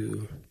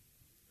to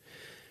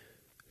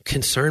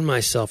concern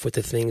myself with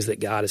the things that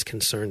God is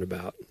concerned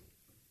about,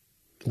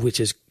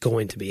 which is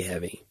going to be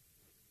heavy.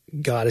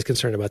 God is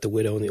concerned about the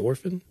widow and the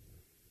orphan.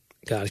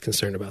 God is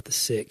concerned about the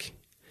sick,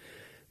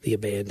 the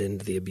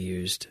abandoned, the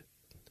abused.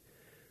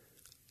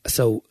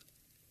 So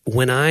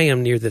when I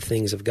am near the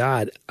things of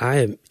God, I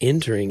am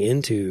entering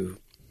into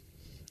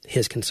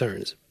his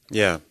concerns.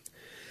 Yeah.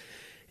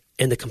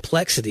 And the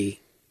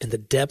complexity and the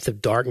depth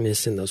of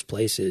darkness in those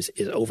places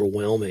is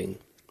overwhelming.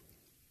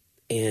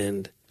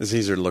 And it's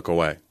easier to look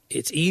away.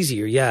 It's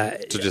easier, yeah.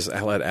 To just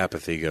let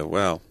apathy go,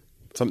 well,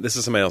 this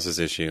is somebody else's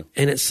issue.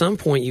 And at some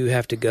point you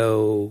have to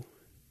go,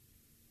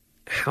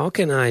 how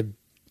can I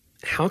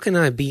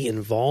be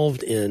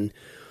involved in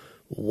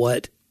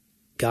what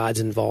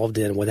God's involved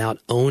in without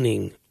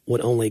owning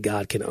what only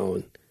God can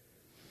own?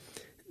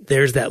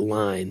 There's that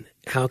line.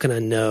 How can I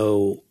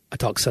know? I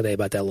talked Sunday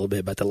about that a little bit,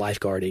 about the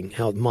lifeguarding,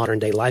 how modern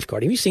day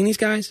lifeguarding. Have you seen these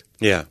guys?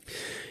 Yeah.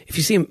 If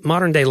you see a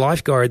modern day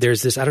lifeguard,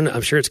 there's this, I don't know,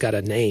 I'm sure it's got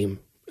a name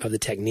of the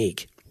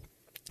technique.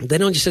 They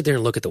don't just sit there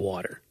and look at the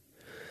water.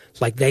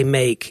 Like they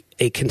make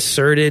a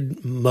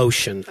concerted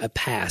motion, a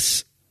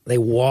pass. They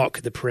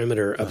walk the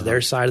perimeter of their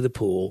side of the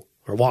pool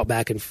or walk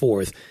back and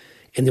forth,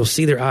 and you'll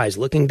see their eyes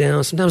looking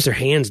down. Sometimes their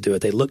hands do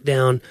it. They look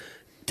down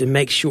to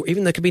make sure,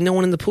 even there could be no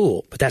one in the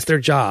pool, but that's their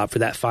job for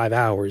that 5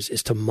 hours,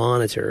 is to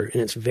monitor,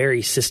 and it's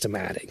very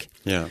systematic.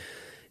 Yeah.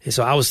 And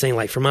so I was saying,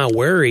 like, for my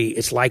worry,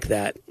 it's like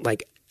that.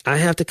 Like, I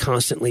have to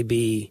constantly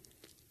be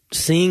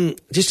seeing,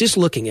 just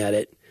looking at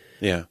it,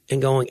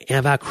 and going,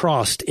 have I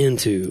crossed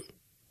into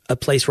a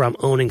place where I'm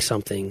owning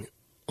something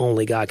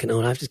only God can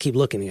own? I have to keep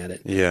looking at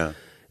it. Yeah.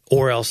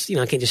 Or else,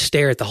 I can't just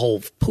stare at the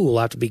whole pool.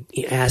 I have to be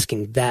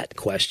asking that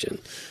question.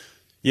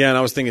 Yeah, and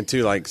I was thinking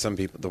too, like some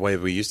people, the way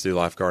we used to do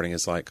lifeguarding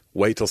is like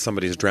wait till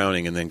somebody's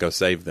drowning and then go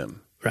save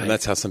them. Right. And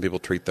that's how some people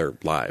treat their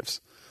lives.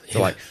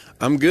 They're like,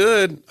 I'm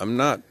good.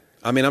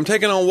 I'm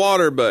taking on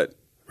water, but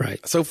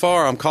so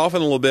far I'm coughing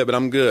a little bit, but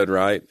I'm good,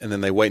 right? And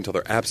then they wait until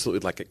they're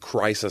absolutely like at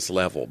crisis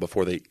level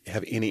before they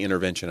have any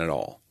intervention at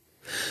all.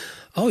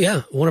 Oh,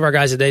 yeah. One of our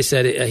guys today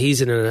said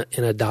he's in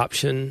an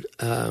adoption,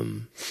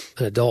 an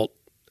adult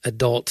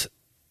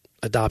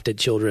adopted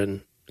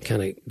children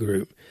kind of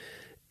group.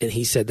 And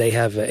he said they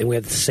have, and we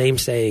have the same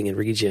saying in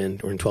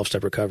Regen or in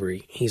 12-step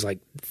recovery. He's like,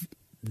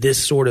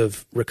 this sort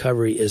of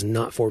recovery is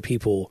not for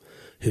people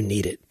who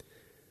need it.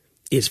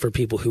 It's for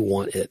people who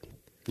want it.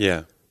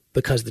 Yeah.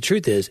 because the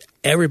truth is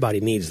everybody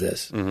needs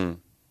this. Mm-hmm.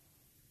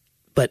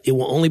 But it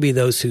will only be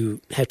those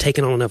who have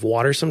taken on enough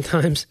water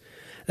sometimes.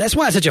 That's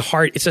why it's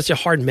such a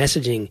hard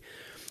messaging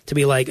to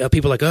be like,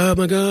 people are like, oh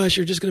my gosh,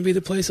 you're just going to be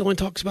the place that only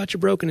talks about your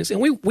brokenness.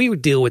 And we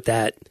would deal with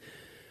that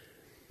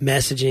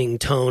messaging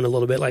tone a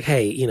little bit like,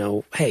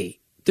 hey,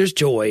 there's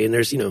joy and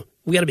there's,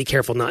 we got to be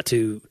careful not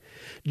to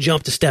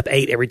jump to step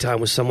 8 every time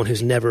with someone who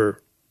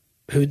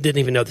didn't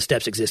even know the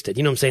steps existed.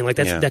 You know what I'm saying? Like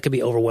that could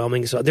be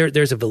overwhelming. So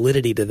there's a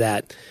validity to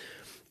that.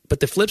 But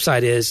the flip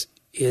side is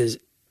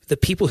the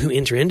people who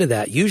enter into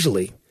that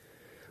usually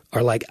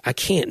are like, I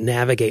can't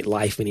navigate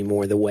life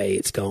anymore the way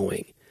it's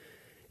going.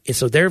 And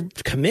so they're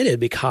committed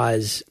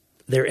because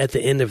they're at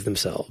the end of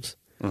themselves.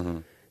 Mm-hmm.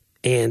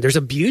 And there's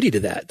a beauty to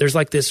that. There's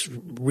like this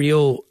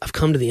real, I've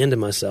come to the end of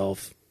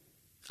myself.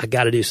 I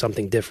got to do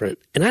something different.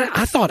 And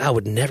I thought I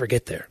would never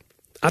get there.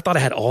 I thought I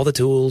had all the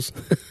tools.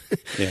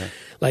 Yeah.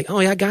 Like, oh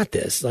yeah, I got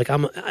this. Like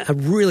I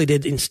really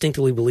did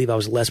instinctively believe I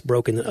was less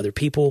broken than other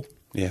people.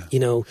 Yeah.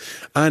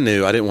 I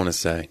knew. I didn't want to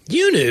say.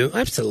 You knew.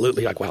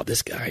 Absolutely. Like, wow,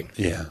 this guy.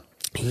 Yeah.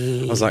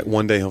 I was like,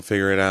 one day he'll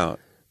figure it out.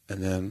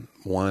 And then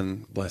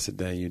one blessed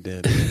day you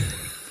did.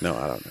 No,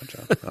 I don't know,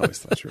 John. I always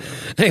thought you were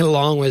right. Hey, a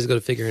long ways to go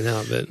to figuring it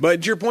out.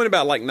 But your point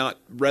about like not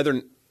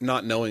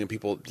knowing and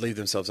people leave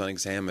themselves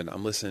unexamined,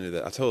 I'm listening to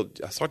that. I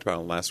talked about it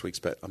on last week's,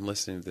 but I'm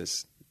listening to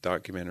this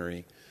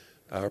documentary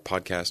or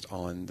podcast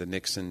on the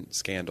Nixon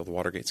scandal, the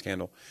Watergate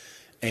scandal.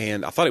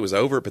 And I thought it was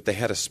over, but they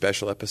had a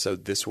special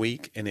episode this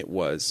week, and it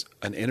was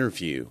an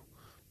interview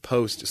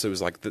post. So it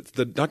was like the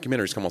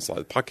documentaries come on,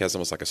 the podcast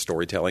almost like a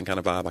storytelling kind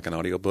of vibe, like an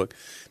audiobook.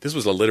 This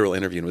was a literal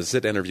interview, and it was a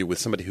sit interview with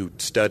somebody who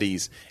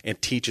studies and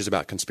teaches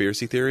about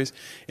conspiracy theories.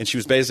 And she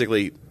was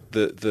basically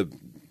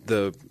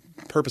the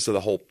purpose of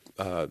the whole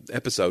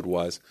episode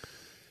was,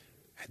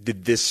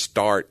 did this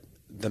start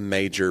the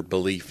major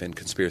belief in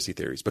conspiracy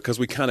theories? Because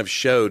we kind of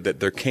showed that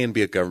there can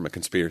be a government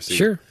conspiracy.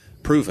 Sure.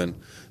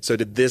 Proven. So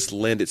did this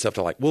lend itself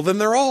to like, well, then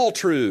they're all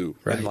true.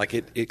 Right. And like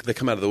they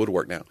come out of the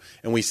woodwork now.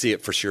 And we see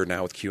it for sure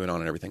now with QAnon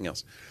and everything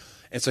else.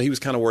 And so he was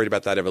kind of worried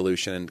about that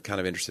evolution and kind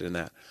of interested in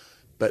that.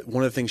 But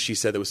one of the things she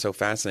said that was so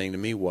fascinating to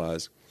me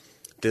was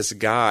this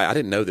guy, I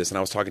didn't know this, and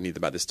I was talking to you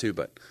about this too,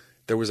 but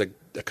there was a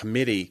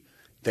committee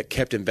that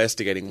kept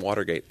investigating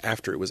Watergate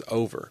after it was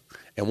over.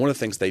 And one of the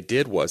things they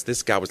did was,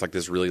 this guy was like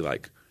this really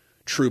like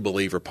true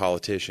believer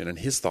politician, and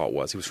his thought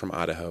was, he was from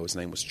Idaho, his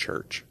name was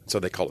Church. So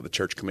they called it the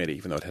Church Committee,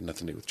 even though it had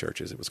nothing to do with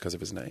churches. It was because of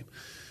his name.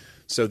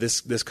 So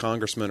this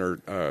congressman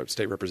or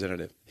state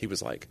representative, he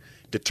was like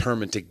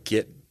determined to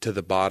get to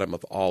the bottom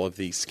of all of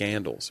these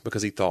scandals,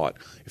 because he thought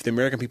if the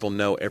American people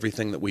know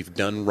everything that we've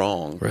done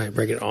wrong, right,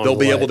 break it on they'll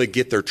be able to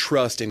get their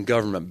trust in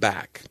government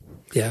back.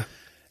 Yeah.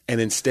 And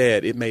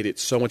instead, it made it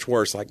so much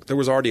worse. Like there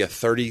was already I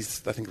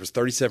think it was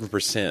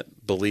 37%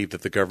 believed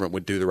that the government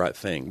would do the right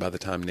thing by the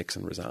time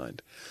Nixon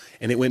resigned.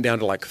 And it went down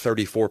to like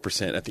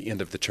 34% at the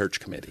end of the Church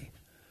Committee.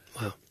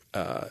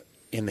 Wow.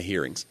 In the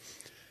hearings.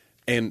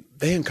 And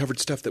they uncovered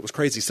stuff that was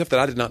crazy, stuff that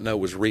I did not know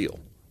was real.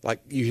 Like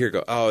you hear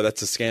go, oh,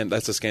 that's a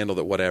scandal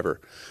that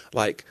whatever.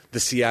 Like the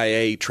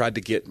CIA tried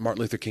to get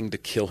Martin Luther King to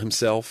kill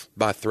himself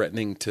by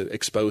threatening to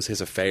expose his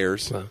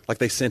affairs. Wow. Like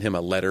they sent him a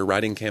letter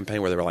writing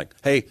campaign where they were like,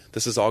 hey,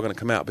 this is all going to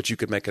come out, but you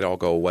could make it all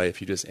go away if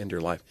you just end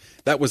your life.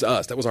 That was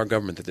us. That was our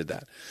government that did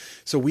that.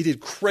 So we did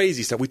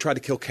crazy stuff. We tried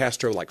to kill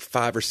Castro like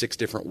 5 or 6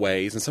 different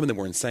ways, and some of them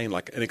were insane,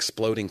 like an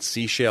exploding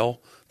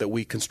seashell that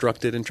we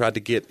constructed and tried to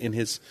get in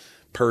his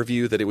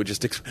purview that it would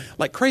just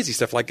like crazy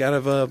stuff like out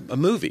of a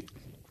movie.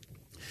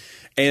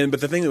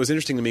 But the thing that was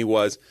interesting to me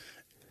was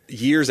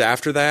years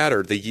after that,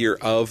 or the year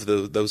of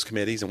those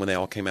committees and when they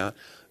all came out,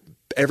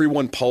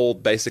 everyone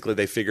polled, basically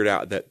they figured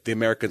out that the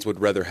Americans would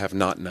rather have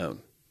not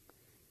known.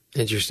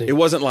 Interesting. It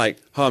wasn't like,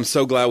 oh, I'm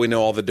so glad we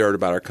know all the dirt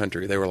about our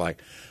country. They were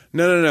like,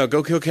 no,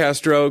 go kill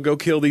Castro, go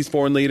kill these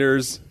foreign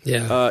leaders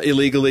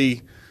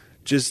illegally,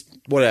 just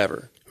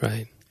whatever.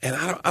 Right. And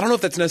I don't know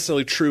if that's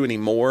necessarily true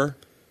anymore,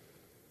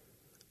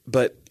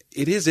 but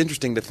it is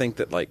interesting to think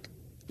that, like,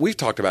 we've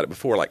talked about it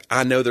before. Like,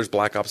 I know there's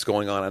black ops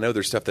going on. I know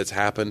there's stuff that's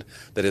happened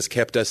that has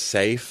kept us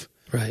safe.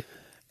 Right.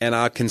 And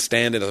I can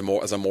stand it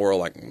as a moral,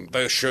 like,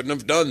 they shouldn't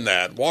have done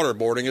that.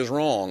 Waterboarding is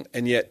wrong.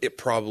 And yet it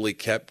probably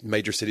kept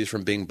major cities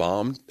from being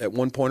bombed at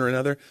one point or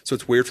another. So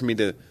it's weird for me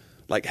to,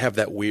 like, have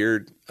that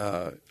weird,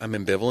 I'm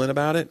ambivalent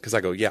about it. Because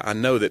I go, yeah, I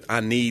know that I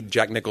need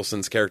Jack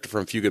Nicholson's character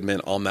from A Few Good Men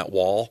on that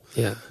wall.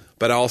 Yeah.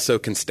 But I also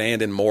can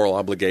stand in moral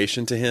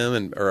obligation to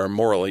him, or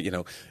morally,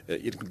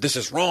 this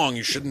is wrong.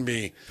 You shouldn't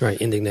be.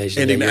 Right,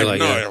 indignation.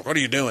 What are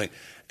you doing?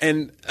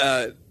 And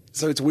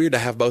so it's weird to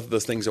have both of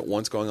those things at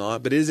once going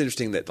on. But it is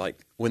interesting that, like,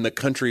 when the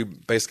country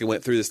basically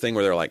went through this thing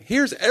where they're like,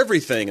 here's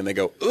everything, and they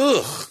go,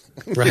 ugh.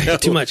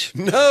 Right, too much.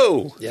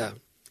 No. Yeah,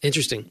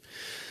 interesting.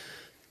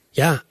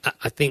 Yeah,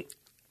 I think.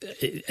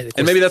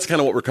 And maybe that's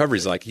kind of what recovery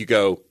is like. You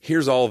go,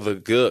 here's all the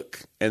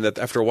gook. And that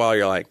after a while,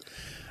 you're like,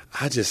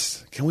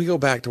 can we go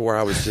back to where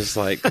I was just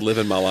like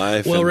living my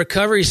life? Well,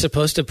 recovery is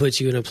supposed to put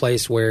you in a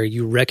place where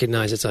you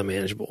recognize it's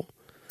unmanageable.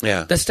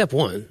 Yeah. That's step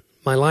one.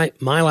 My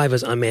life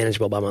is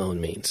unmanageable by my own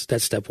means.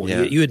 That's step one.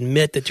 Yeah. You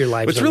admit that your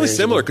life is unmanageable. It's really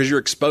similar because you're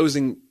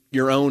exposing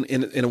your own,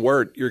 in a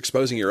word, you're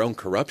exposing your own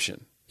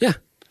corruption. Yeah.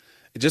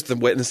 Just in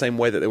the same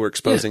way that they were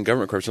exposing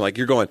government corruption. Like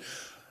you're going,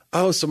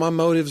 oh, so my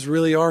motives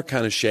really are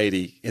kind of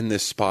shady in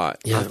this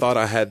spot. Yeah. I thought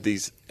I had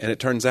these, and it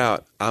turns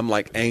out I'm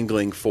like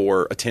angling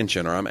for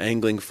attention, or I'm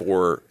angling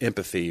for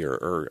empathy,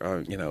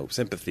 or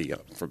sympathy,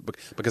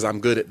 because I'm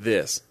good at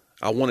this.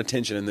 I want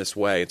attention in this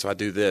way, and so I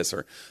do this,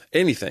 or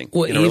anything.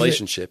 Well, in a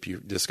relationship, you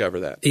discover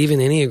that. Even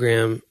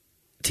Enneagram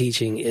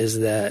teaching is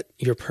that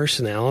your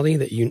personality,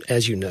 that you,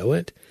 as you know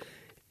it,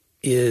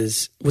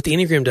 is what the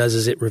Enneagram does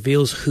is it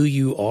reveals who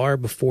you are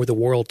before the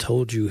world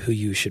told you who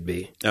you should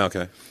be.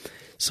 Okay.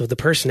 So the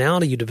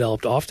personality you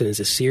developed often is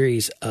a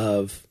series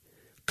of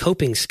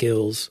coping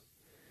skills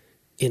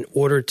in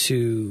order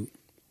to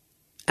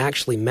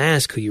actually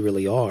mask who you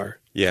really are.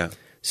 Yeah.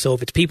 So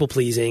if it's people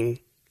pleasing,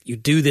 you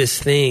do this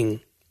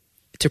thing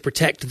to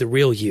protect the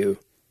real you.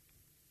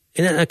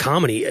 And a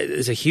comedy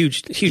is a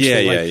huge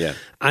thing. Yeah.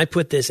 I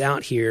put this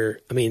out here.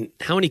 I mean,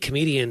 how many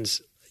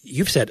comedians,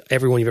 you've said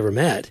everyone you've ever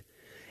met,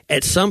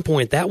 at some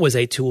point that was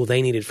a tool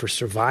they needed for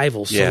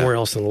survival somewhere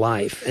else in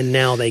life. And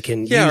now they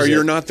can use it. Yeah, or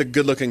you're not the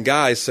good looking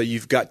guy, so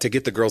you've got to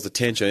get the girl's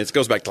attention. It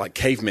goes back to like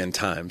caveman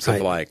times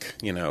of like,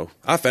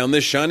 I found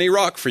this shiny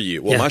rock for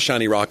you. Well, my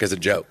shiny rock is a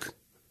joke.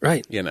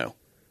 Right.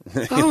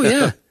 Oh,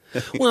 yeah.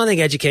 Well, I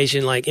think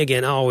education, like,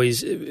 again, I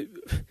always...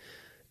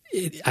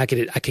 I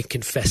can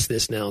confess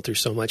this now through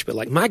so much, but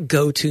like my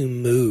go-to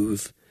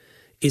move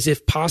is,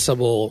 if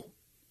possible,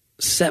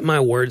 set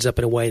my words up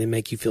in a way to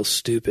make you feel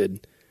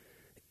stupid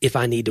if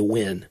I need to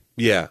win.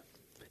 Yeah.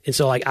 And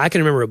so like I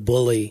can remember a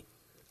bully.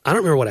 I don't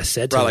remember what I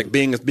said to him. Like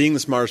being the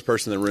smartest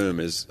person in the room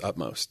is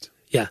utmost.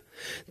 Yeah.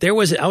 I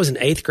was in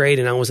 8th grade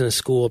and I was in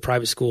a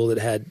private school that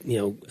had,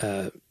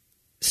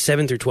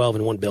 7 through 12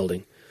 in one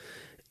building.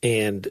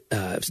 And it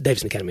was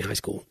Davidson Academy High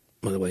School.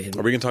 By the way,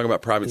 are we going to talk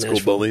about private school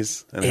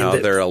bullies and how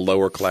they're a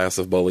lower class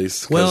of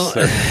bullies? Well,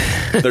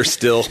 they're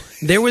still.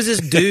 There was this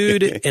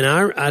dude, and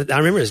I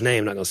remember his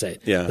name. I'm not going to say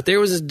it. Yeah. But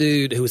there was this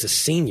dude who was a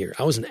senior.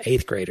 I was an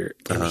 8th grader,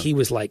 and he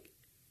was like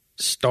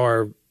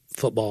star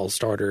football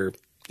starter,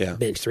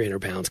 bench 300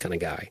 pounds kind of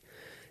guy.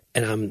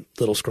 And I'm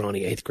little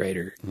scrawny 8th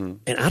grader,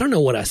 and I don't know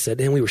what I said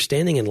to him. We were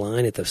standing in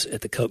line at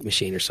the Coke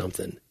machine or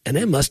something, and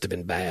it must have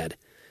been bad.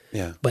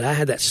 Yeah. But I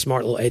had that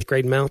smart little 8th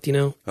grade mouth,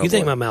 you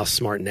think my mouth's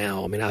smart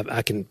now. I mean,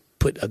 I can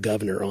put a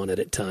governor on it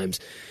at times.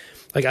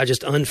 Like I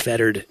just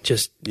unfettered,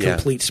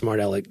 complete smart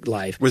aleck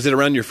life. Was it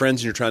around your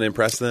friends and you're trying to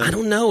impress them? I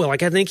don't know.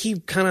 Like I think he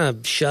kind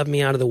of shoved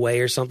me out of the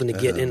way or something to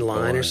get in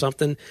line or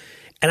something.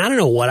 And I don't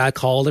know what I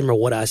called him or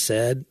what I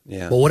said.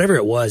 Yeah. But whatever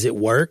it was, it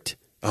worked.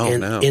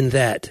 No. In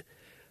that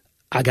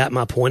I got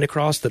my point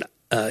across that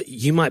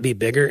you might be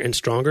bigger and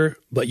stronger,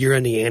 but you're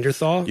a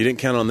Neanderthal. You didn't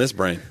count on this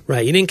brain.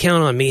 Right. You didn't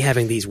count on me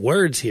having these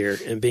words here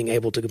and being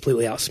able to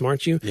completely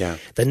outsmart you. Yeah.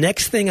 The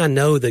next thing I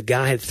know, the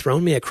guy had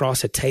thrown me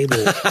across a table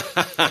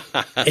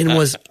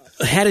and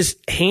had his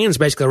hands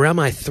basically around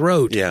my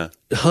throat,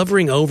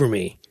 hovering over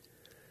me.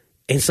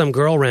 And some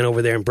girl ran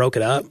over there and broke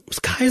it up.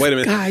 Guys, wait a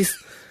minute.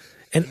 Guys.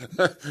 And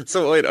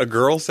so wait, a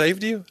girl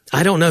saved you?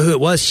 I don't know who it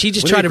was. She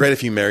just tried to. Great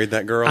if you married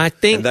that girl. I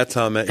think and that's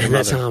how I met your mother.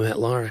 That's how I met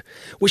Laura.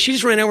 Well, she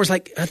just ran over.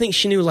 I think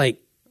she knew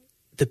like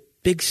the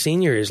big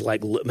senior is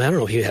like, I don't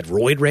know. He had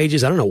roid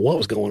rages. I don't know what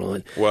was going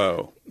on.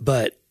 Whoa.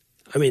 But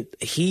I mean,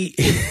 he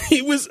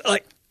was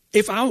like,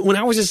 when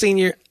I was a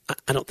senior,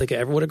 I don't think I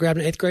ever would have grabbed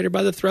an 8th grader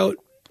by the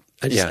throat.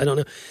 I don't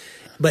know.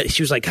 But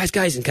she was like,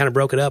 guys, and kind of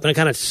broke it up. And I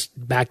kind of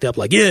backed up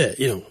like, I'd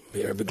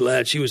be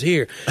glad she was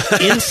here.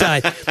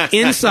 Inside,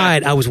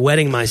 I was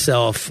wetting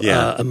myself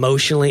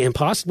emotionally and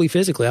possibly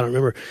physically. I don't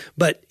remember.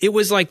 But it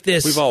was like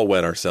this. We've all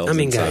wet ourselves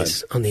inside.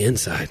 Guys, on the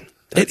inside.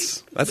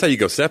 That's how you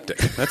go septic.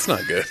 That's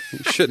not good.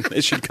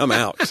 It should come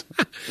out.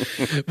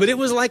 But it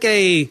was like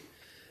the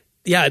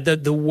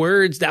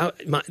words,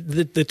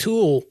 the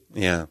tool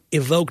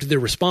evoked the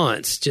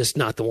response, just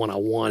not the one I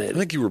wanted. I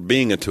think you were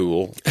being a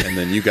tool, and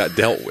then you got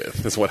dealt with.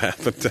 That's what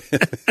happened.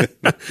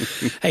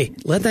 Hey,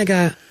 let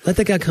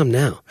that guy come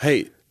now.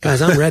 Hey.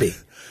 Guys, I'm ready.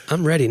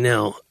 I'm ready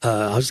now.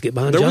 I'll just get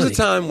behind Johnny. There was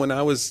a time when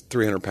I was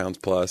 300 pounds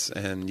plus,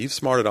 and you've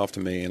smarted off to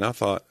me, and I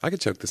thought, I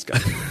could choke this guy.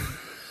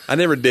 I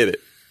never did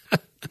it.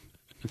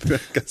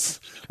 Because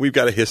we've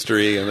got a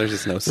history, and there's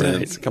just no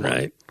sense. Come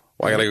on.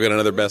 Well, I got to go get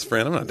another best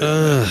friend. I'm not doing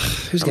that.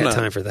 Who's got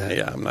time for that?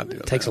 Yeah, I'm not doing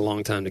that. It takes a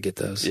long time to get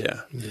those.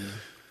 Yeah.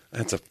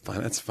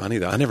 That's funny,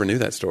 though. I never knew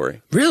that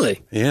story.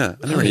 Really? Yeah.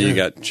 I never knew you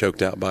got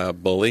choked out by a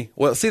bully.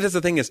 Well, see, that's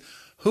the thing is,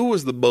 who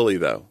was the bully,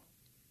 though?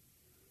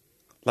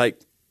 Like,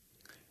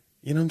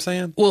 you know what I'm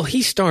saying? Well,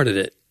 he started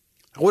it.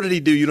 What did he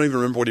do? You don't even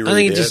remember what he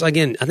really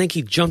did? I think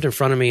he jumped in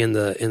front of me in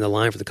the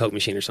line for the Coke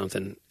machine or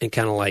something and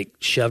kind of like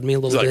shoved me a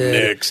little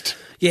bit. Next.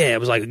 Yeah, it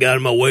was like, got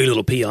in my way,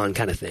 little peon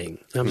kind of thing.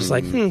 And I'm just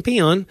like,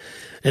 peon.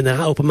 And then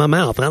I opened my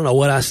mouth, and I don't know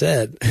what I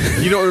said.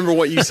 You don't remember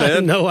what you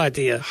said? No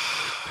idea.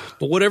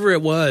 But whatever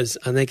it was,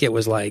 I think it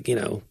was like, I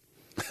don't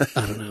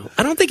know.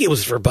 I don't think it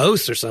was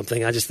verbose or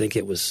something. I just think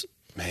it was.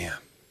 Man.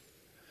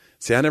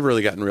 See, I never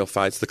really got in real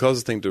fights. The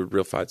closest thing to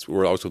real fights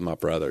were always with my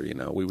brother.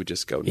 We would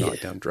just go knock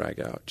down, drag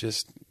out.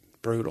 Just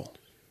brutal.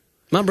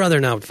 My brother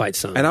and I would fight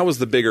some. And I was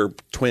the bigger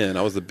twin.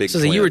 I was the big So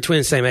twin. you were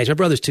twins, same age. My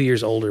brother's 2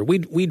 years older.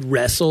 We'd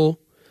wrestle.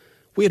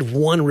 We had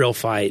one real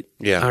fight.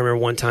 Yeah. I remember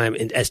one time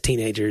as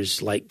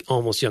teenagers, like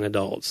almost young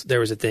adults, there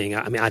was a thing.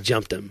 I mean, I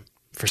jumped him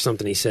for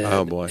something he said.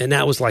 Oh, boy. And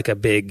that was like a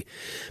big,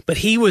 but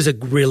he was a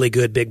really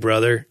good big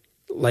brother.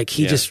 Like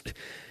he was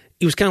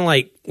kind of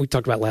like, we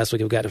talked about last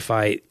week, we got in a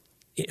fight.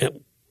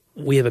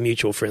 We have a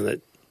mutual friend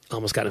that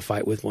almost got in a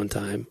fight with one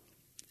time.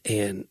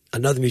 And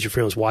another mutual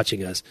friend was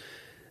watching us.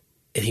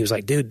 And he was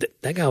like, dude,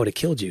 that guy would have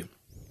killed you.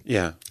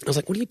 Yeah. I was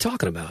like, what are you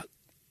talking about?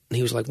 And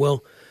he was like,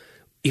 well,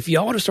 if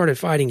y'all would have started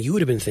fighting, you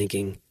would have been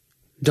thinking,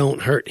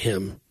 don't hurt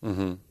him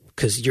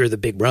because you're the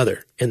big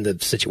brother in the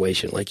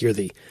situation. Like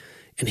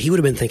and he would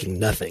have been thinking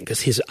nothing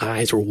because his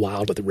eyes were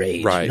wild with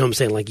rage. Right. You know what I'm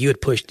saying? Like you had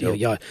pushed,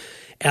 y'all.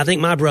 And I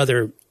think my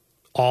brother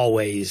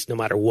always, no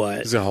matter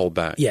what. He's going to hold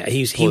back. Yeah,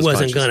 he Pull his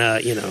wasn't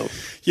punches. going to,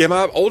 Yeah,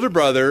 my older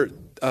brother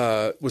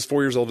was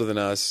 4 years older than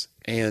us,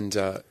 and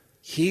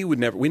we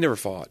never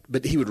fought,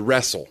 but he would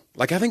wrestle.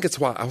 Like, I think it's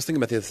why, I was thinking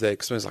about the other day,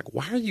 because I was like,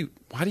 why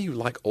do you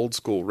like old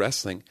school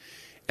wrestling?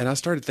 And I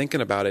started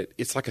thinking about it.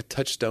 It's like a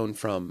touchstone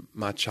from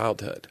my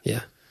childhood.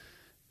 Yeah.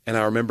 And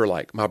I remember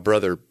like my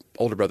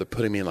older brother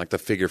putting me in like the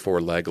figure 4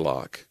 leg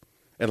lock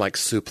and like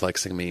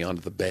suplexing me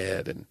onto the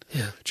bed and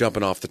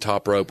jumping off the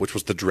top rope, which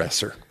was the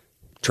dresser,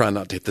 trying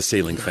not to hit the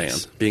ceiling fan,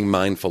 being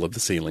mindful of the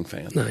ceiling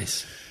fan.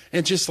 Nice.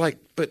 And just like,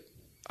 but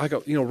I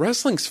go,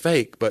 wrestling's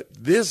fake, but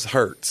this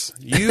hurts.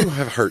 You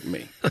have hurt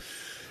me. And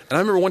I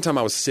remember one time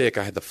I was sick.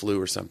 I had the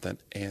flu or something,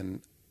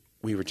 and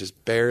we were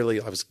just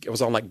barely. I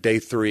was on like day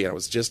 3, and I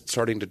was just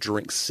starting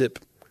to sip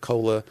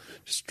cola,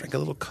 just drink a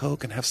little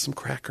Coke and have some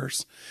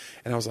crackers.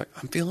 And I was like,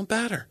 I'm feeling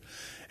better.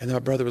 And then my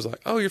brother was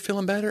like, oh, you're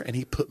feeling better? And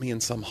he put me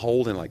in some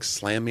hole and like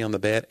slammed me on the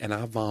bed, and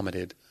I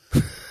vomited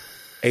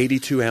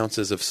 82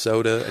 ounces of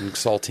soda and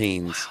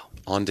saltines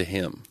onto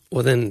him.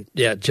 Well, then,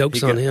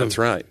 joke's on him. That's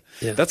right.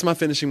 Yeah. That's my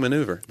finishing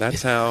maneuver.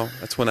 That's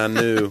when I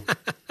knew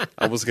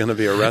I was going to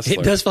be a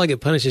wrestler. It does feel like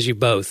it punishes you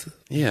both.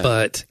 Yeah.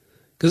 But,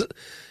 because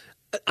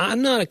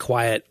I'm not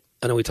I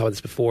know we talked about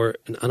this before,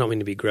 and I don't mean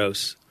to be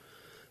gross,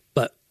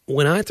 but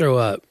when I throw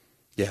up,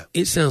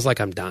 it sounds like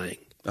I'm dying.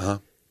 Uh-huh.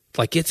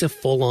 Like it's a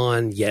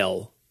full-on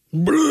yell.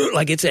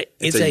 Like it's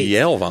a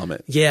yell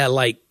vomit. Yeah,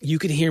 like you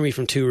could hear me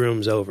from 2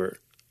 rooms over.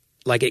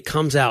 Like it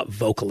comes out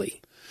vocally.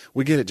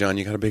 We get it, John.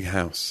 You got a big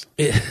house.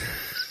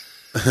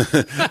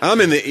 I'm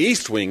in the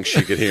East Wing.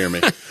 She could hear me.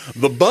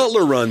 The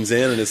butler runs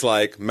in and is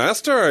like,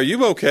 Master, are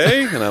you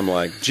okay? And I'm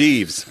like,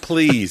 Jeeves,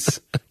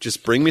 please,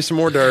 just bring me some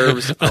hors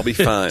d'oeuvres. I'll be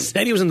fine.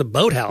 Said he was in the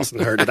boathouse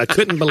and heard it. I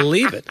couldn't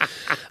believe it.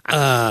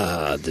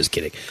 Just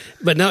kidding.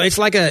 But no, it's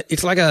like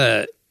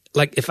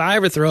if I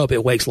ever throw up,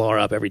 it wakes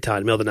Laura up every time,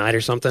 in the middle of the night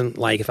or something.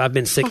 Like if I've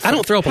been sick, I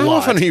don't throw up a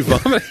lot. How often are you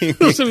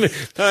vomiting?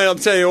 Hey, I'll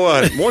tell you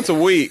what, once a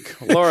week,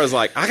 Laura's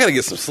like, I got to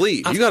get some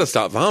sleep. You got to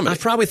stop vomiting. I've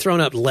probably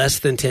thrown up less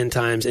than 10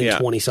 times in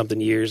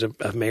 20-something years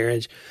of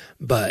marriage.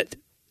 But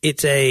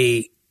it's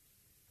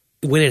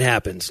when it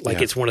happens,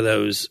 like it's one of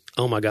those,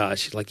 oh my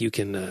gosh, like you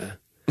can,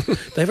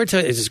 they ever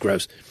tell you, it's just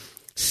gross.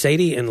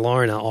 Sadie and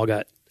Laura and I all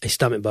got a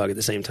stomach bug at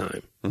the same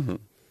time. Mm-hmm.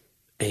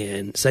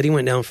 And Sadie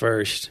went down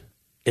first,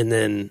 and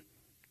then,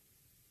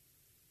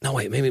 no,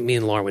 wait, maybe me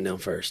and Laura went down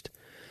first.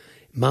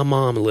 My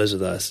mom lives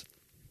with us.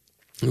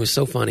 It was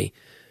so funny.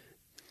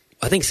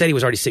 I think Sadie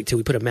was already sick too.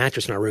 We put a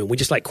mattress in our room. We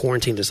just like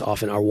quarantined us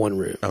off in our one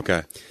room.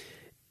 Okay.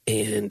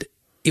 And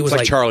it was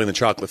like Charlie in the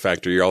Chocolate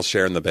Factory. You're all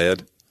sharing the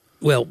bed.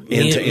 Well,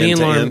 me and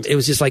Lauren, it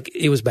was just like,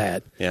 it was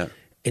bad. Yeah.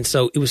 And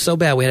so it was so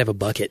bad we had to have a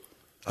bucket.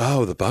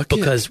 Oh, the bucket?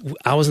 Because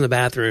I was in the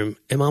bathroom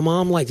and my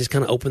mom like just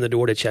kind of opened the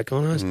door to check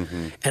on us.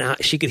 Mm-hmm. And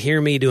she could hear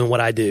me doing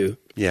what I do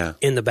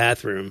in the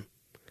bathroom.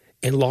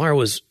 And Laura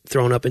was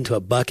thrown up into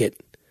a bucket,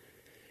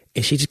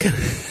 and she just kind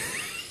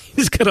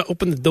of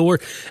opened the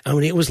door. I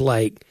mean, it was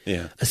like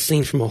a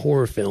scene from a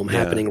horror film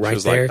happening right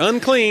there. Like,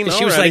 unclean. And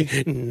she was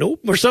like,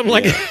 "Nope," or something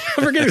like. I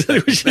forget exactly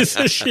what she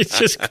said. She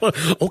just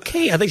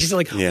okay. I think she's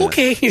like,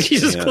 "Okay." She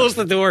just closed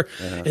the door,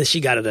 and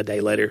she got it a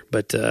day later.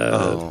 But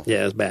it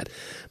was bad.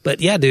 But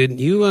yeah, dude,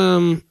 you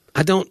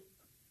I don't.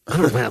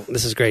 Wow,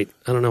 this is great.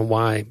 I don't know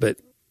why, but.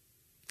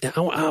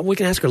 We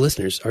can ask our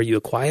listeners, are you a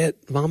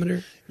quiet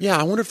vomiter? Yeah,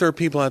 I wonder if there are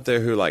people out there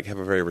who like have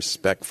a very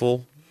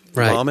respectful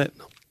vomit.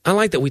 I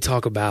like that we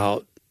talk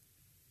about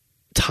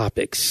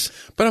topics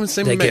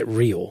that get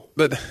real.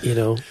 But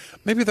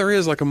maybe there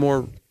is like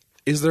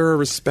is there a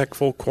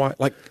respectful, quiet,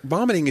 like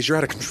vomiting is you're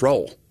out of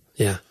control.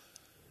 Yeah.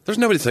 There's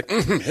nobody that's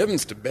like,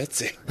 heavens to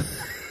Betsy.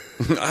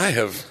 I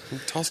have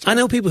tossed I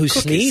know people who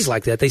sneeze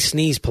like that. They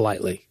sneeze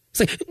politely.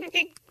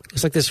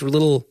 It's like this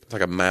little. It's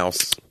like a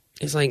mouse.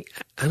 It's like,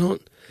 I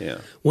don't. Yeah.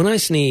 When I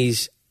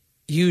sneeze,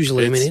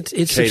 usually, it's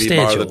Katie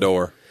substantial. Bar the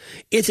door.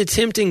 It's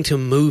attempting to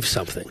move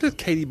something. Where did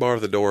Katie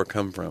Bar the door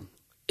come from?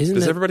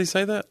 Does everybody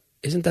say that?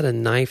 Isn't that a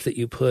knife that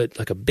you put,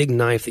 like a big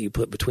knife that you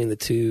put between the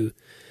 2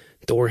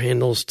 door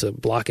handles to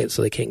block it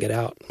so they can't get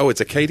out? Oh, it's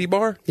a Katie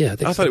bar? Yeah.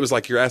 I thought it was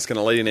like you're asking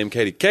a lady named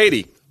Katie.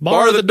 Katie,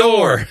 bar the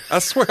door. I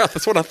swear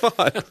that's what I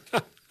thought.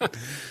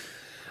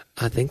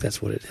 I think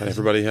that's what it is. And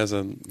everybody has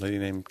a lady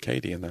named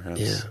Katie in their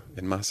house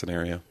in my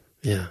scenario.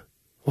 Yeah.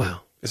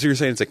 Wow. So you're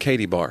saying it's a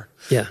Katie bar?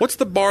 Yeah. What's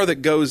the bar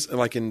that goes,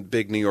 like in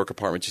big New York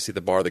apartments, you see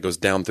the bar that goes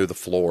down through the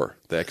floor,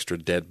 the extra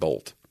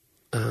deadbolt?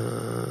 I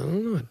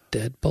don't know, a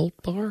deadbolt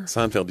bar?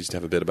 Seinfeld used to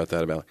have a bit about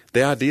that. About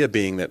the idea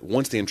being that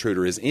once the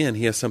intruder is in,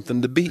 he has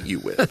something to beat you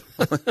with.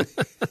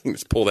 You can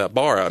just pull that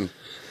bar out.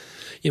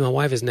 You know, my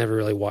wife has never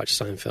really watched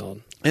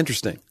Seinfeld.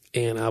 Interesting.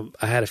 And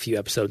I had a few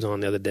episodes on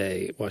the other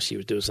day while she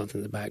was doing something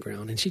in the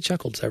background, and she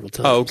chuckled several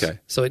times. Oh, okay.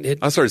 So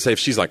I started to say, if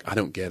she's like, I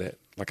don't get it,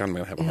 like I'm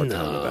going to have a hard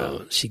time with that.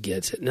 No, she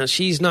gets it. Now,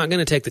 she's not going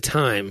to take the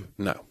time,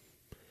 No,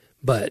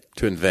 but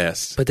to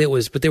invest. there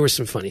was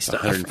some funny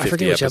stuff. I 150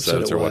 forget which episode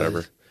episodes it or was,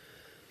 whatever.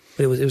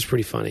 but it was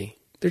pretty funny.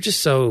 They're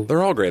just so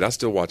They're all great. I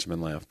still watch them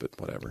and laugh, but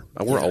whatever.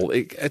 We're old.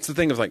 It's the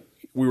thing of like,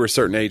 we were a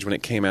certain age when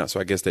it came out, so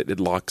I guess that it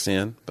locks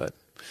in, but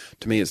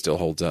to me, it still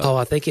holds up. Oh,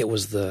 I think it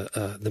was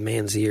the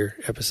man's ear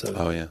episode.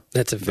 Oh, yeah.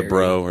 That's the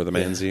bro or the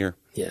man's ear.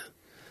 Yeah.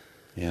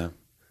 Yeah.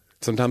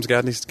 Sometimes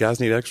guys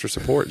need extra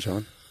support,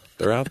 John.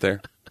 They're out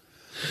there.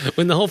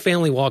 When the whole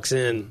family walks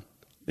in,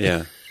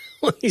 Yeah.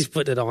 when he's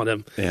putting it on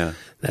him, Yeah.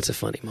 that's a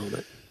funny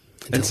moment.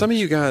 And some of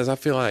you guys, I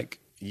feel like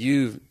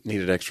you've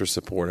needed extra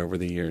support over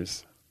the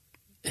years,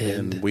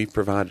 and we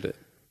provided it.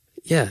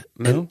 Yeah.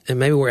 No? And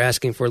maybe we're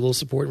asking for a little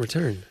support in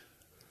return.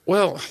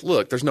 Well,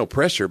 look, there's no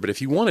pressure, but if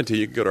you wanted to,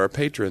 you could go to our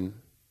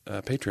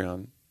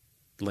Patreon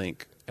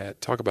link at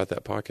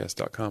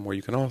talkaboutthatpodcast.com, where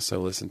you can also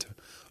listen to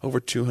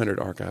over 200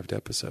 archived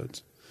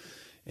episodes.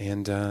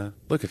 And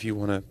look, if you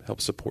want to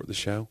help support the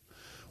show,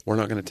 we're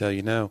not going to tell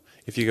you no.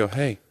 If you go,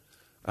 hey,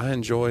 I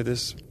enjoy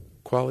this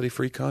quality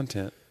free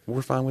content,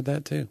 we're fine with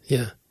that too.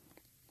 Yeah.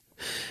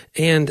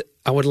 And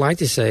I would like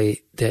to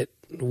say that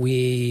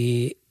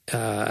we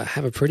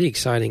have a pretty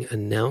exciting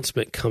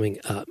announcement coming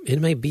up. It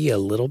may be a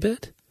little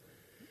bit,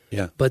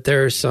 Yeah. but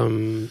there are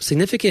some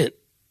significant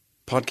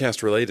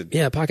Podcast related.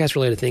 podcast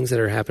related things that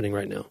are happening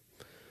right now.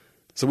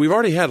 So we've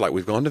already had,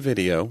 we've gone to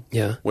video.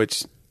 Yeah.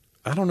 Which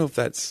I don't know if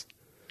that's,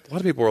 a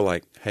lot of people are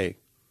like, hey,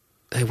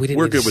 Hey, we didn't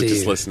we're need to good with see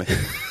just you. listening.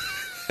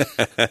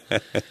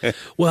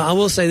 Well, I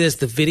will say this: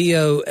 the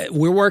video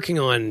we're working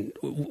on.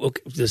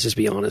 Let's just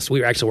be honest.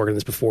 We were actually working on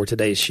this before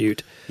today's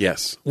shoot.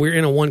 Yes. We're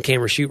in a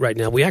one-camera shoot right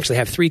now. We actually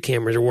have 3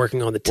 cameras. We're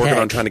working on the tech, Working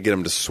on trying to get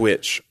them to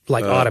switch.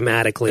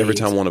 automatically Every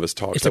time one of us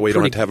talks. It's That a way you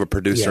don't have pretty- to have a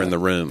producer yeah. in the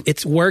room.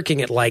 It's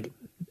working at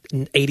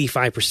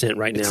 85%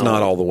 right now. It's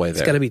not all the way It's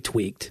there. got to be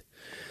tweaked.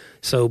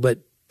 So we're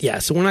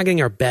not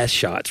getting our best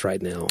shots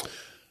right now.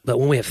 But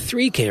when we have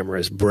 3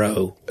 cameras,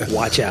 bro,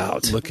 watch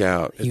out. Look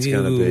out. It's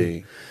going to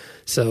be.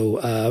 So,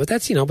 but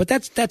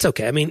that's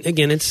okay. I mean,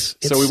 again, it's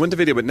So we went to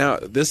video, but now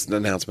this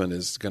announcement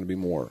is going to be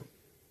more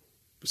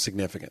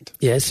significant.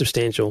 Yeah, it's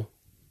substantial.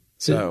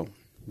 So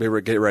get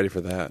ready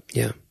for that.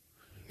 Yeah.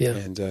 Yeah.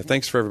 And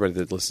thanks for everybody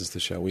that listens to the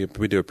show. We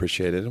do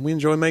appreciate it, and we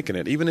enjoy making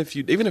it. Even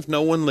if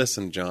no one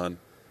listened, John,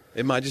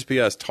 it might just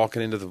be us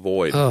talking into the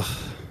void. Oh,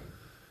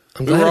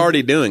 I'm we were glad.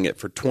 already doing it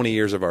for 20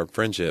 years of our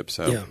friendship.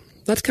 So Yeah.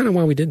 That's kind of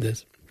why we did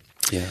this.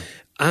 yeah.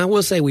 I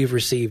will say we've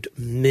received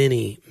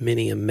many,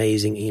 many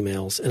amazing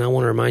emails. And I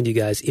want to remind you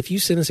guys, if you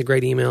send us a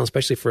great email,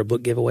 especially for a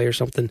book giveaway or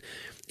something,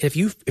 if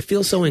you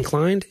feel so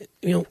inclined,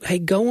 hey,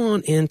 go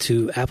on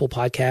into Apple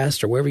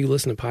Podcasts or wherever you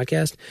listen to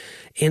podcasts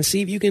and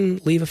see if you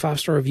can leave a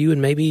 5-star review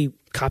and maybe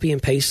copy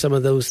and paste some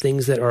of those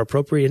things that are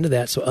appropriate into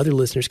that so other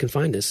listeners can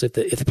find us. If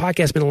the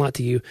podcast meant a lot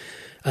to you,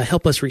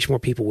 help us reach more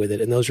people with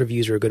it. And those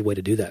reviews are a good way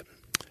to do that.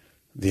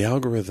 The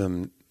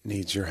algorithm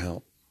needs your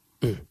help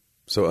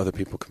so other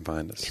people can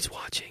find us. It's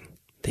watching.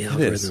 The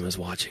algorithm is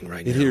watching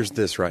right now. It hears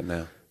this right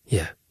now.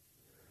 Yeah.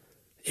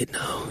 It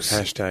knows.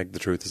 Hashtag the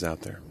truth is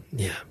out there.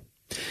 Yeah.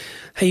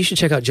 Hey, you should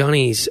check out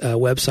Johnny's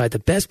website. The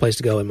best place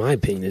to go, in my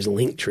opinion, is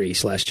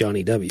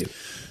Linktree/Johnny W.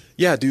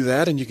 Yeah, do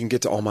that, and you can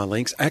get to all my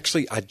links.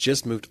 Actually, I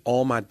just moved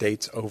all my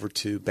dates over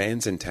to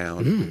Bands in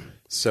Town,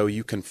 so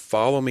you can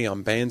follow me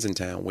on Bands in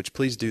Town, which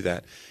please do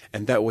that.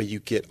 And that way you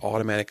get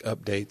automatic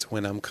updates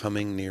when I'm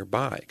coming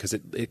nearby, because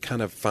it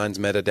kind of finds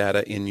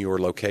metadata in your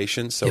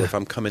location. So if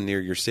I'm coming near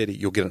your city,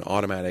 you'll get an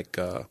automatic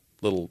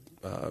little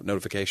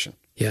notification.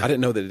 Yeah. I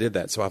didn't know that it did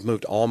that, so I've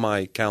moved all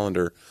my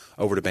calendar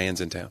over to Bands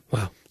in Town.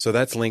 Wow. So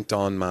that's linked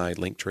on my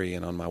Linktree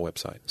and on my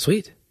website.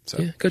 Sweet. So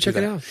yeah, go check do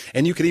it that. out.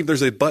 And you can even,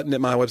 there's a button at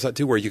my website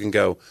too where you can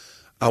go,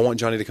 I want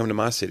Johnny to come to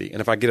my city.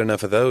 And if I get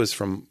enough of those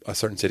from a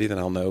certain city, then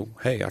I'll know,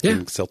 hey, I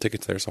can sell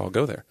tickets there, so I'll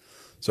go there.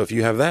 So if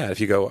you have that, if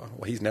you go,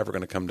 well, he's never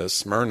going to come to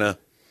Smyrna,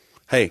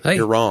 hey,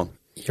 you're wrong.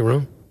 You're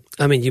wrong.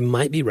 I mean, you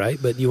might be right,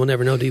 but you will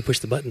never know till you push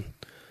the button.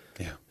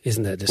 Yeah.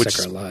 Isn't that just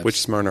like our lives? Which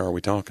Smyrna are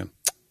we talking?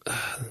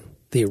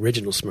 The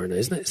original Smyrna,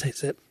 isn't that?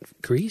 Is that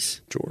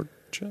Greece?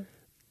 Georgia?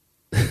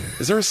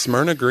 Is there a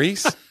Smyrna,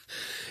 Greece?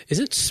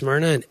 Isn't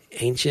Smyrna an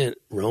ancient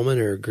Roman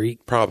or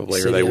Greek?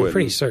 Probably, city? or they I'm wouldn't.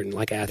 pretty certain,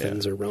 like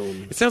Athens or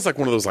Rome. It sounds like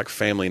one of those like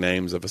family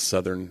names of a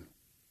southern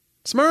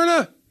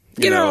Smyrna.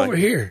 Get over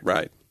here.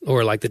 Right.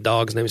 Or like the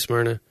dog's name,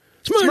 Smyrna.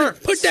 Smyrna,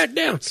 put that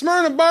down.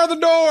 Smyrna, bar the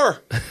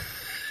door.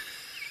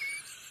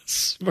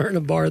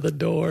 Smyrna, bar the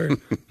door.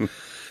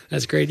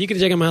 That's great. You can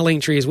check out my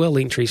Linktree as well,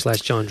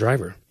 Linktree/John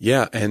Driver.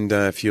 Yeah, and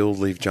if you'll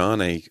leave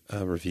John a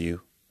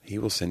review, he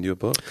will send you a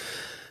book.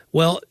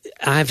 Well,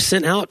 I've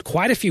sent out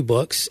quite a few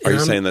books. Are you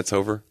saying that's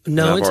over?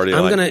 No, I've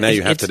already now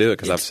you have to do it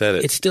because I've said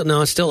it. It's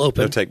still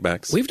open. No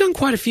takebacks. We've done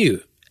quite a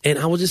few. And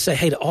I will just say,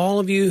 hey, to all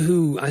of you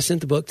who I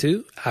sent the book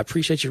to, I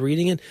appreciate you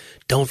reading it.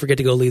 Don't forget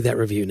to go leave that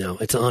review now.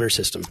 It's an honor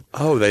system.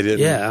 Oh, they didn't?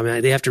 Yeah, I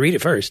mean, they have to read it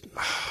first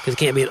because it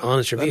can't be an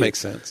honest review. That makes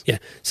sense. Yeah.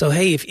 So,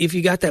 hey, if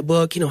you got that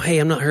book, hey,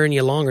 I'm not hurrying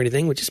you along or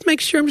anything, but just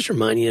make sure, I'm just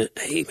reminding you,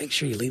 hey, make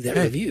sure you leave that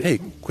review.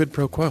 Hey, quid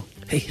pro quo.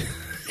 Hey,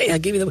 I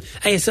gave you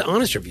hey, it's an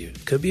honest review.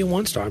 Could be a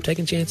 1-star. I'm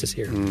taking chances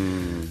here.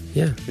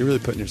 Yeah. You're really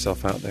putting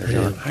yourself out there,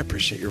 John. I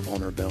appreciate your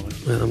vulnerability.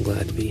 Well, I'm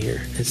glad to be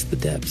here. It's the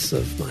depths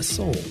of my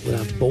soul that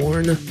I've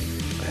borne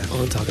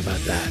on Talk About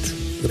That,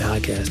 the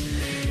podcast.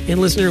 And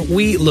listener,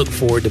 we look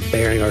forward to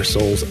bearing our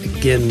souls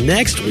again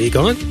next week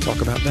on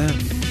Talk About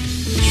That.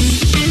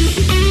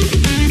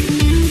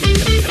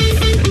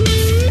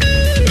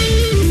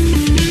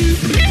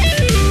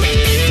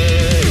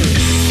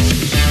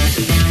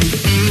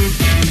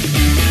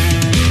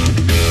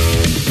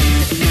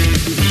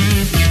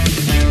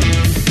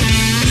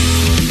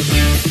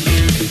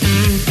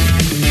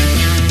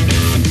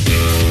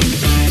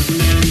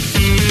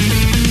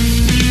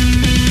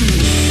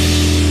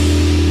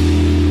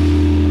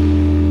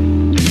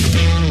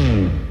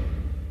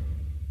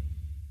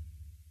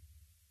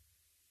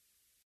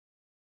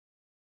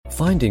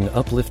 Finding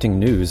uplifting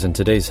news in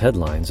today's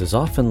headlines is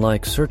often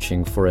like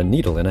searching for a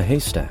needle in a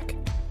haystack.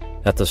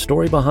 At the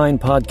Story Behind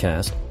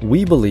podcast,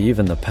 we believe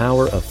in the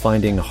power of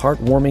finding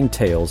heartwarming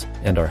tales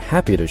and are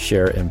happy to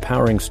share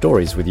empowering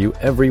stories with you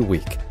every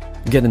week.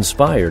 Get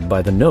inspired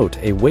by the note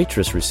a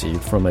waitress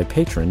received from a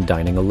patron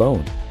dining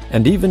alone,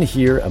 and even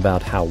hear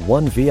about how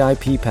one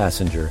VIP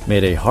passenger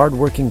made a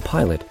hardworking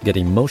pilot get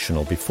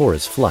emotional before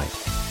his flight.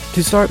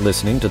 To start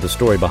listening to the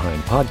Story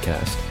Behind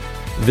podcast,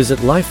 visit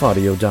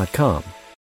lifeaudio.com